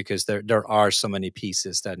out because there are so many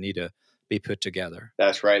pieces that need to be put together?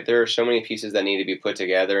 That's right. There are so many pieces that need to be put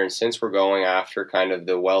together. And since we're going after kind of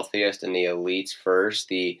the wealthiest and the elites first,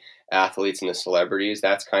 the athletes and the celebrities,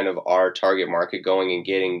 that's kind of our target market, going and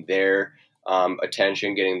getting their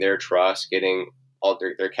attention, getting their trust, getting all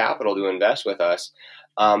their capital to invest with us.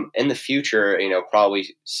 In the future,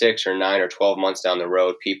 probably 6 or 9 or 12 months down the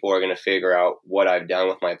road, people are going to figure out what I've done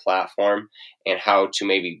with my platform and how to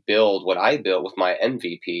maybe build what I built with my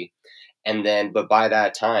MVP. And then, but by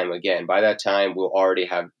that time, we'll already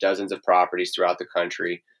have dozens of properties throughout the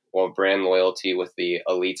country. We'll have brand loyalty with the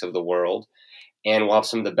elites of the world, and we'll have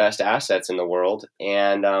some of the best assets in the world.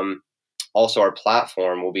 And also, our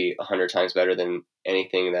platform will be 100 times better than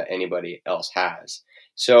anything that anybody else has.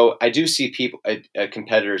 So I do see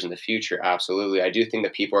competitors in the future. Absolutely, I do think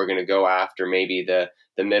that people are going to go after maybe the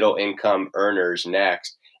middle income earners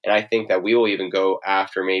next, and I think that we will even go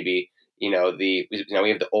after maybe we have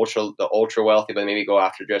the ultra wealthy, but maybe go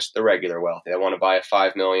after just the regular wealthy that want to buy a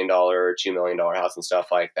 $5 million or $2 million house and stuff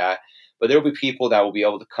like that. But there will be people that will be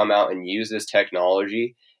able to come out and use this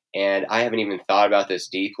technology. And I haven't even thought about this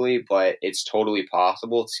deeply, but it's totally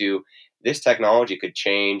possible to. This technology could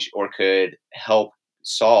change or could help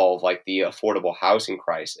solve like the affordable housing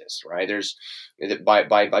crisis, right? There's by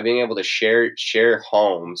being able to share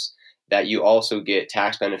homes that you also get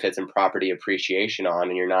tax benefits and property appreciation on,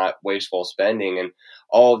 and you're not wasteful spending and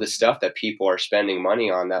all of the stuff that people are spending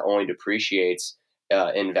money on that only depreciates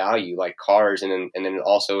in value, like cars, and then it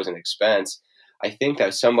also is an expense. I think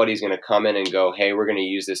that somebody's going to come in and go, hey, we're going to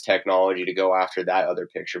use this technology to go after that other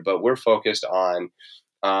picture, but we're focused on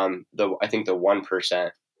I think the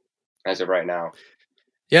 1% as of right now.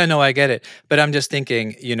 Yeah, no, I get it. But I'm just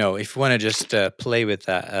thinking, if you want to just play with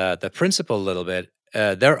the principle a little bit,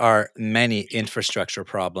 there are many infrastructure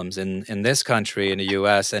problems in this country, in the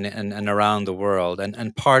US, and around the world.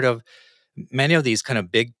 And part of many of these kind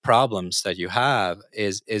of big problems that you have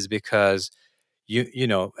is because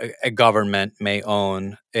a government may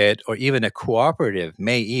own it, or even a cooperative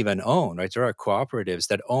may even own, right? There are cooperatives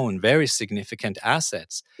that own very significant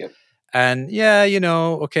assets. Yep. And yeah,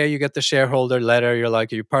 okay, you get the shareholder letter, you're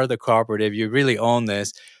like, you're part of the cooperative, you really own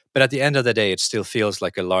this. But at the end of the day, it still feels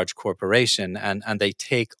like a large corporation, and they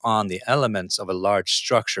take on the elements of a large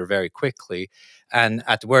structure very quickly. And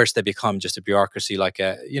at worst, they become just a bureaucracy, like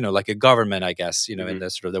a government, I guess, in Hmm. the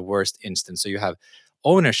sort of the worst instance. So you have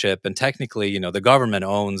ownership, and technically, the government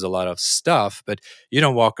owns a lot of stuff, but you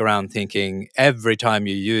don't walk around thinking every time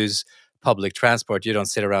you use public transport, you don't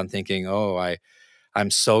sit around thinking, oh, I'm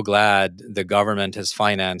so glad the government has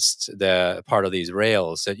financed the part of these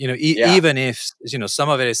rails. That, Yeah. even if some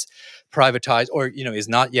of it is privatized, or is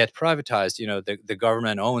not yet privatized, the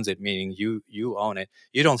government owns it, meaning you own it.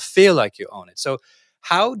 You don't feel like you own it. So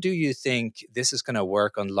how do you think this is going to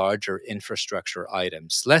work on larger infrastructure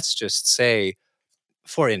items? Let's just say,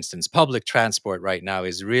 for instance, public transport right now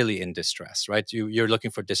is really in distress, right? You're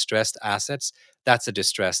looking for distressed assets. That's a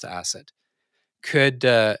distressed asset. Could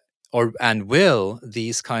or and will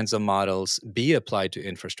these kinds of models be applied to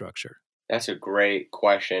infrastructure? That's a great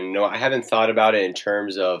question. No, I haven't thought about it in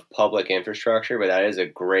terms of public infrastructure, but that is a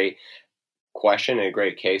great question and a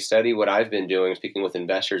great case study. What I've been doing, speaking with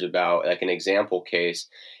investors about, like an example case,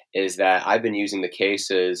 is that I've been using the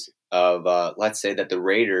cases of, let's say that the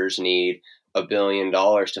Raiders need $1 billion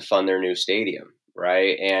to fund their new stadium,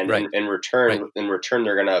 right? And Right, in right. return,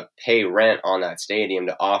 they're going to pay rent on that stadium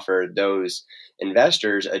to offer those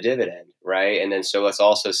investors a dividend, right? And then so let's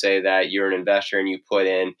also say that you're an investor and you put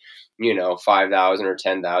in, 5,000 or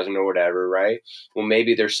 10,000 or whatever, right? Well,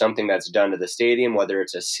 maybe there's something that's done to the stadium, whether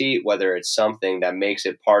it's a seat, whether it's something that makes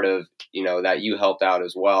it part of, that you helped out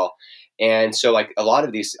as well. And so, like a lot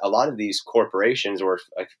of these corporations, or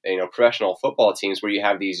like, professional football teams where you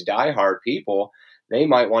have these diehard people, they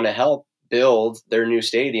might want to help build their new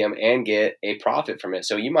stadium and get a profit from it.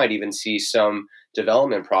 So you might even see some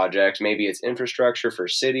development projects. Maybe it's infrastructure for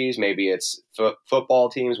cities, maybe it's football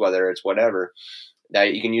teams, whether it's whatever,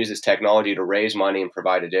 that you can use this technology to raise money and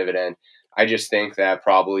provide a dividend. I just think that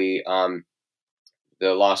probably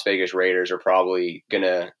the Las Vegas Raiders are probably going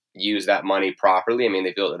to use that money properly. I mean,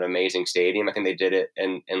 they built an amazing stadium. I think they did it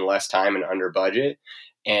in less time and under budget.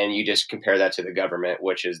 And you just compare that to the government,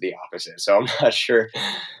 which is the opposite. So I'm not sure.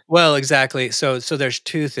 Well, exactly. So there's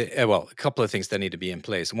a couple of things that need to be in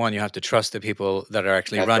place. One, you have to trust the people that are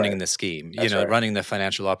actually That's right. running the scheme, That's right. running the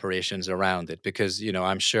financial operations around it, because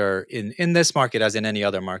I'm sure in this market, as in any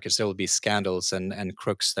other markets, there will be scandals and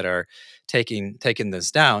crooks that are taking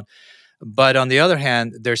this down. But on the other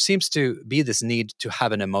hand, there seems to be this need to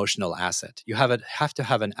have an emotional asset. Have to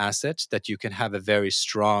have an asset that you can have a very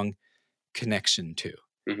strong connection to.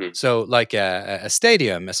 Hmm. So, like a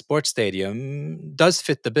stadium, a sports stadium, does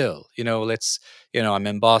fit the bill. I'm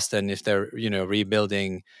in Boston. If they're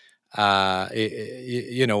rebuilding, one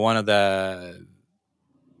of the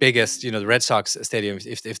biggest, the Red Sox stadium,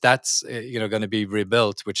 if that's going to be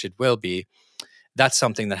rebuilt, which it will be, that's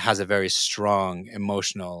something that has a very strong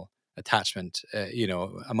emotional attachment,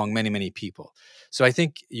 among many people. So I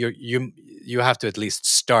think you have to at least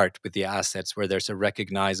start with the assets where there's a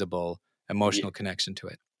recognizable Yeah. emotional connection to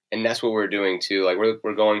it. And that's what we're doing too. Like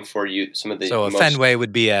we're going for you some of the So a most. Fenway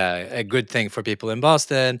would be a good thing for people in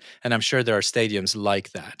Boston, and I'm sure there are stadiums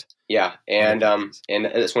like that Yeah, other and places.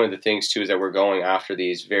 that's one of the things too, is that we're going after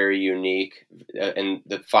these very unique and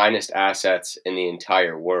the finest assets in the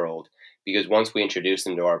entire world. Because once we introduce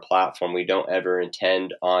them to our platform, we don't ever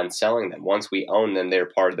intend on selling them. Once we own them, they're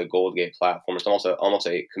part of the Goldgate platform. It's almost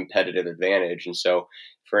a competitive advantage. And so,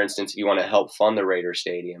 for instance, if you want to help fund the Raider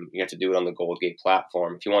Stadium, you have to do it on the Goldgate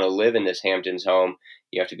platform. If you want to live in this Hamptons home,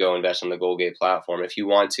 you have to go invest on the Goldgate platform. If you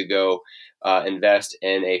want to go invest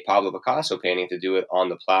in a Pablo Picasso painting, to do it on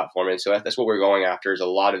the platform. And so that's what we're going after, is a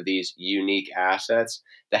lot of these unique assets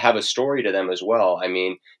that have a story to them as well. I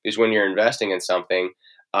mean, because when you're investing in something,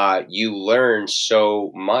 you learn so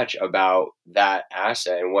much about that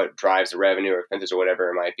asset and what drives the revenue or expenses or whatever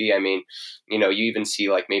it might be. I mean, you even see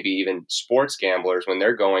like maybe even sports gamblers when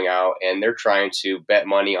they're going out and they're trying to bet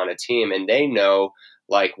money on a team, and they know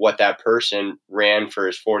like what that person ran for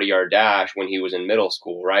his 40-yard dash when he was in middle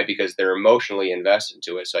school, right? Because they're emotionally invested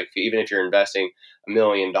into it. So like even if you're investing $1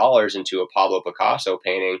 million into a Pablo Picasso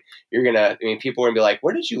painting, I mean, people are gonna be like,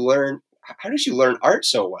 where did you learn? How did you learn art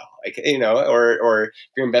so well? Like, or if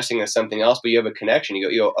you're investing in something else, but you have a connection,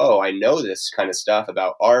 you go, oh, I know this kind of stuff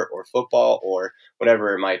about art or football or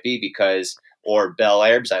whatever it might be or Bel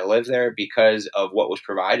Air, because I live there, because of what was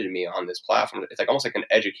provided to me on this platform. It's like almost like an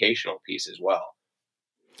educational piece as well.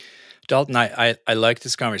 Dalton, I like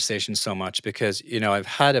this conversation so much because, I've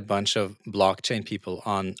had a bunch of blockchain people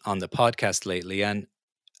on the podcast lately, and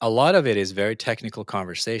a lot of it is very technical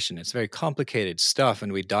conversation. It's very complicated stuff,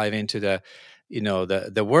 and we dive into the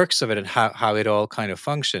works of it and how it all kind of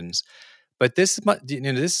functions. But this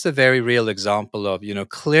is a very real example of,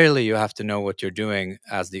 clearly you have to know what you're doing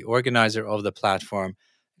as the organizer of the platform.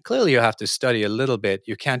 Clearly you have to study a little bit.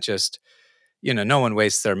 You can't just, no one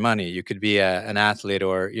wastes their money. You could be an athlete,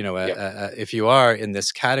 or, Yep, if you are in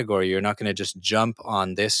this category, you're not going to just jump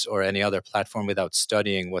on this or any other platform without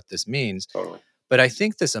studying what this means. totally. But I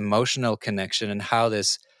think this emotional connection and how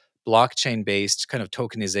this blockchain based kind of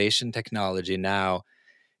tokenization technology now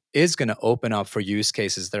is going to open up for use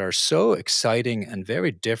cases that are so exciting and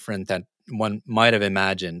very different than one might have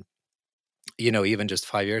imagined, even just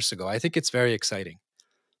 5 years ago. I think it's very exciting.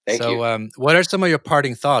 Thank you. So, what are some of your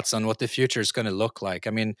parting thoughts on what the future is going to look like? I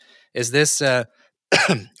mean, is this,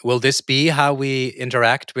 will this be how we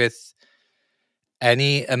interact with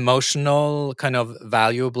any emotional kind of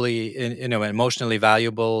emotionally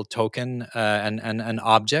valuable token, and an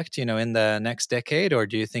object, in the next decade? Or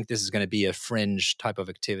do you think this is going to be a fringe type of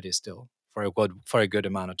activity still for a good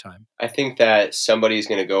amount of time? I think that somebody's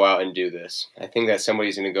going to go out and do this. I think that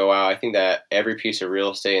somebody's going to go out. I think that every piece of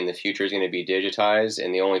real estate in the future is going to be digitized,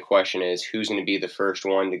 and the only question is who's going to be the first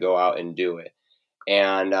one to go out and do it.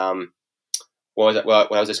 And what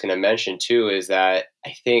I was just going to mention too is that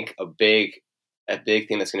I think a big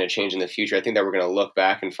thing that's going to change in the future. I think that we're going to look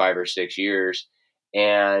back in 5 or 6 years,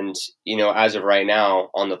 and as of right now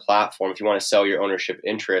on the platform, if you want to sell your ownership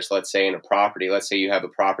interest, let's say in a property, let's say you have a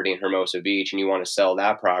property in Hermosa Beach and you want to sell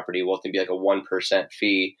that property, well, it can be like a 1%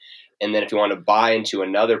 fee. And then if you want to buy into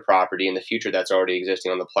another property in the future that's already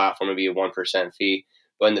existing on the platform, it'll be a 1% fee.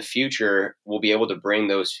 But in the future, we'll be able to bring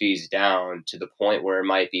those fees down to the point where it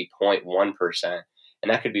might be 0.1%. And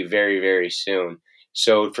that could be very, very soon.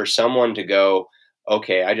 So for someone to go,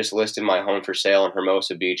 okay, I just listed my home for sale in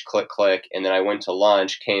Hermosa Beach, click, click, and then I went to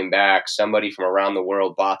lunch, came back, somebody from around the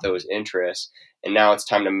world bought those interests, and now it's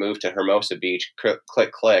time to move to Hermosa Beach, click,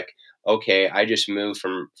 click, click. Okay, I just moved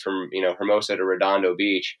from Hermosa to Redondo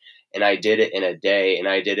Beach, and I did it in a day, and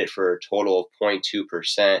I did it for a total of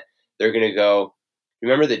 0.2%. They're going to go,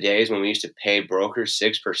 remember the days when we used to pay brokers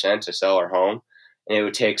 6% to sell our home, and it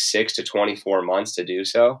would take 6 to 24 months to do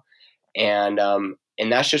so?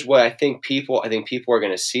 And that's just what I think people are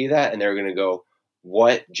going to see that, and they're going to go,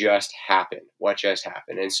 what just happened? What just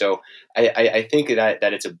happened? And so I think that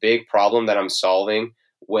it's a big problem that I'm solving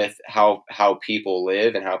with how people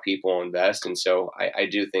live and how people invest. And so I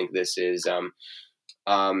do think this is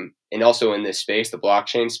and also in this space, the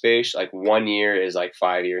blockchain space, like 1 year is like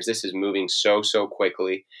 5 years. This is moving so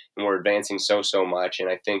quickly, and we're advancing so much. And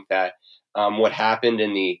I think that what happened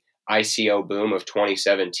in the ICO boom of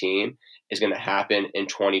 2017 is going to happen in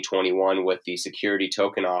 2021 with the security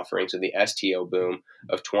token offerings of the STO boom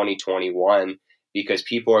of 2021, because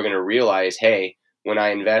people are going to realize, hey, when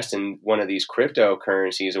I invest in one of these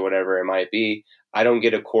cryptocurrencies or whatever it might be, I don't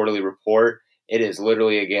get a quarterly report. It is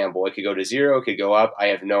literally a gamble. It could go to zero, it could go up. I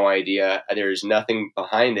have no idea. There's nothing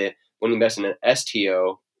behind it. When you invest in an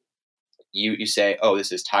STO, you say, oh,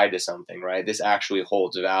 this is tied to something, right? This actually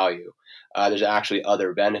holds value. There's actually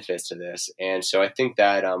other benefits to this. And so I think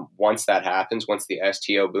that once that happens, once the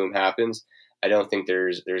STO boom happens, I don't think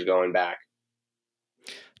there's going back.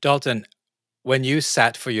 Dalton, when you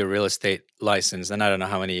sat for your real estate license, and I don't know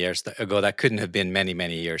how many years ago, that couldn't have been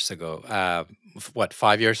many years ago. What,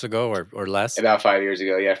 5 years ago or less? About 5 years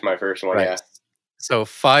ago, yeah, for my first one, Right. yeah. So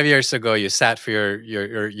 5 years ago, you sat for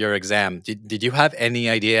your exam. Did you have any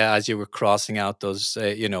idea as you were crossing out those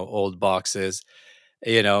old boxes,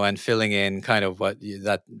 and filling in kind of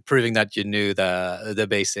that proving that you knew the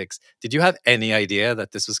basics? Did you have any idea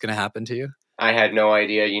that this was going to happen to you? I had no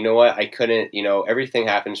idea. You know what? I couldn't, everything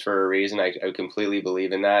happens for a reason. I completely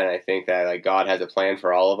believe in that. And I think that like God has a plan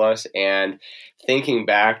for all of us. And thinking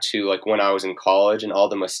back to like when I was in college and all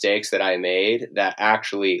the mistakes that I made that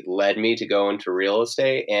actually led me to go into real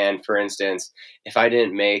estate. And for instance, if I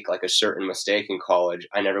didn't make like a certain mistake in college,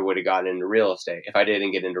 I never would have gotten into real estate. If I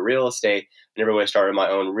didn't get into real estate, I never would have started my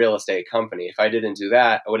own real estate company. If I didn't do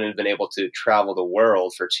that, I wouldn't have been able to travel the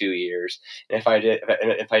world for 2 years. And if I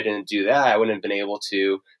didn't do that, I wouldn't have been able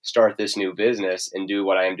to start this new business and do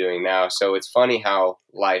what I am doing now. So it's funny how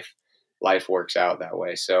life works out that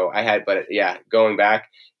way. So but yeah, going back,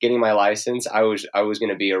 getting my license, I was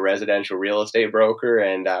going to be a residential real estate broker,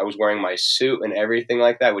 and I was wearing my suit and everything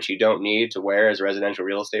like that, which you don't need to wear as a residential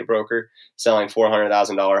real estate broker, selling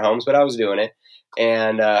 $400,000 homes, but I was doing it,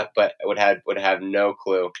 and but would have no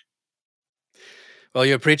clue. Well,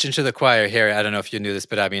 you're preaching to the choir here. I don't know if you knew this,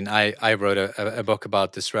 but I mean, I wrote a book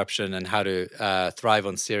about disruption and how to thrive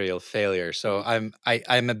on serial failure. So I'm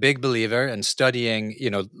a big believer in studying,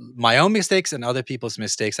 my own mistakes and other people's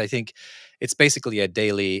mistakes. I think it's basically a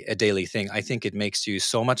daily thing. I think it makes you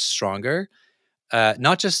so much stronger.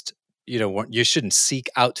 Not just, you shouldn't seek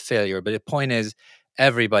out failure, but the point is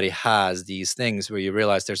everybody has these things where you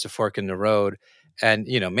realize there's a fork in the road, and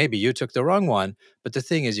maybe you took the wrong one, but the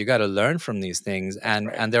thing is you got to learn from these things,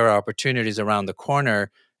 and there are opportunities around the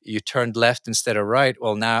corner. You turned left instead of right.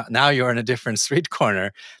 Well, now you're in a different street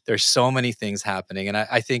corner. There's so many things happening, and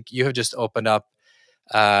I think you have just opened up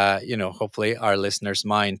hopefully our listeners'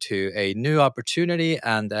 mind to a new opportunity,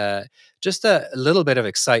 and just a little bit of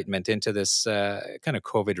excitement into this kind of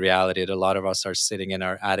COVID reality that a lot of us are sitting in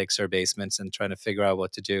our attics or basements and trying to figure out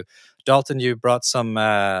what to do. Dalton, you brought some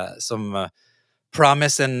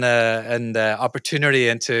promise and opportunity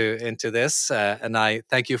into this, and I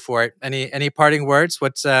thank you for it. Any parting words?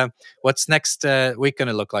 What's next week going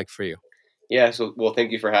to look like for you? Yeah, well,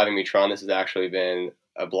 thank you for having me, Tron. This has actually been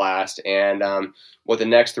a blast. And what the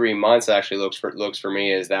next 3 months actually looks for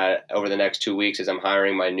me is that over the next 2 weeks, as I'm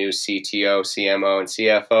hiring my new CTO, CMO, and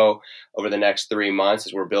CFO, over the next 3 months,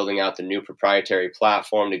 as we're building out the new proprietary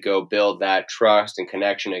platform to go build that trust and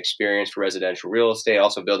connection experience for residential real estate.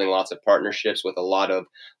 Also building lots of partnerships with a lot of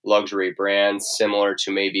luxury brands similar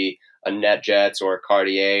to maybe a NetJets or a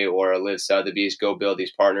Cartier or a Liv Sotheby's. Go build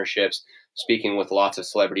these partnerships, speaking with lots of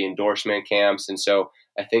celebrity endorsement camps. And so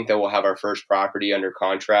I think that we'll have our first property under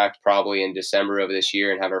contract probably in December of this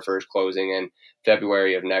year and have our first closing in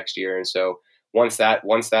February of next year. And so once that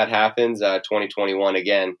happens, 2021,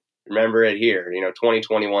 again, remember it here,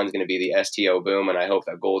 2021 is going to be the STO boom. And I hope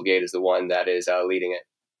that Goldgate is the one that is leading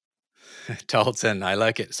it. Dalton, I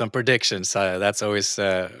like it. Some predictions. That's always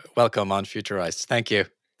welcome on Futurized. Thank you.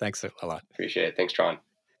 Thanks a lot. Appreciate it. Thanks, Tron.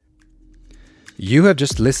 You have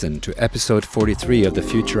just listened to episode 43 of the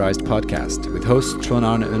Futurized podcast with host Trond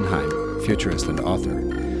Arne Undheim, futurist and author.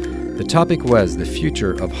 The topic was the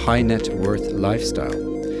future of high net worth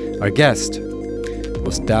lifestyle. Our guest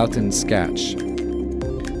was Dalton Scatch,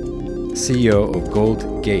 CEO of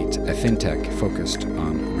Goldgate, a fintech focused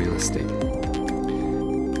on real estate.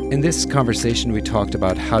 In this conversation, we talked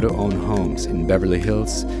about how to own homes in Beverly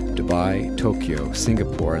Hills, Dubai, Tokyo,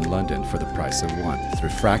 Singapore, and London for the price of one through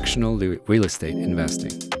fractional real estate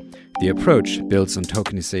investing. The approach builds on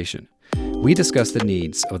tokenization. We discuss the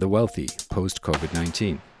needs of the wealthy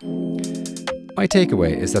post-COVID-19. My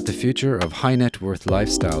takeaway is that the future of high net worth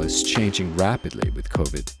lifestyle is changing rapidly with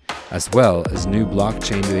COVID, as well as new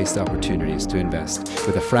blockchain-based opportunities to invest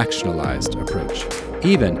with a fractionalized approach,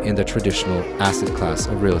 even in the traditional asset class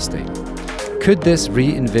of real estate. Could this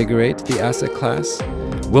reinvigorate the asset class?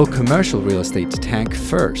 Will commercial real estate tank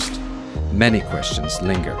first? Many questions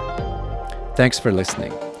linger. Thanks for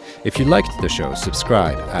listening. If you liked the show,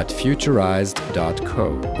 subscribe at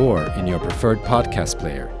futurized.co or in your preferred podcast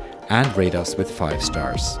player and rate us with 5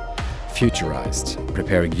 stars. Futurized,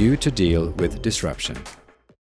 preparing you to deal with disruption.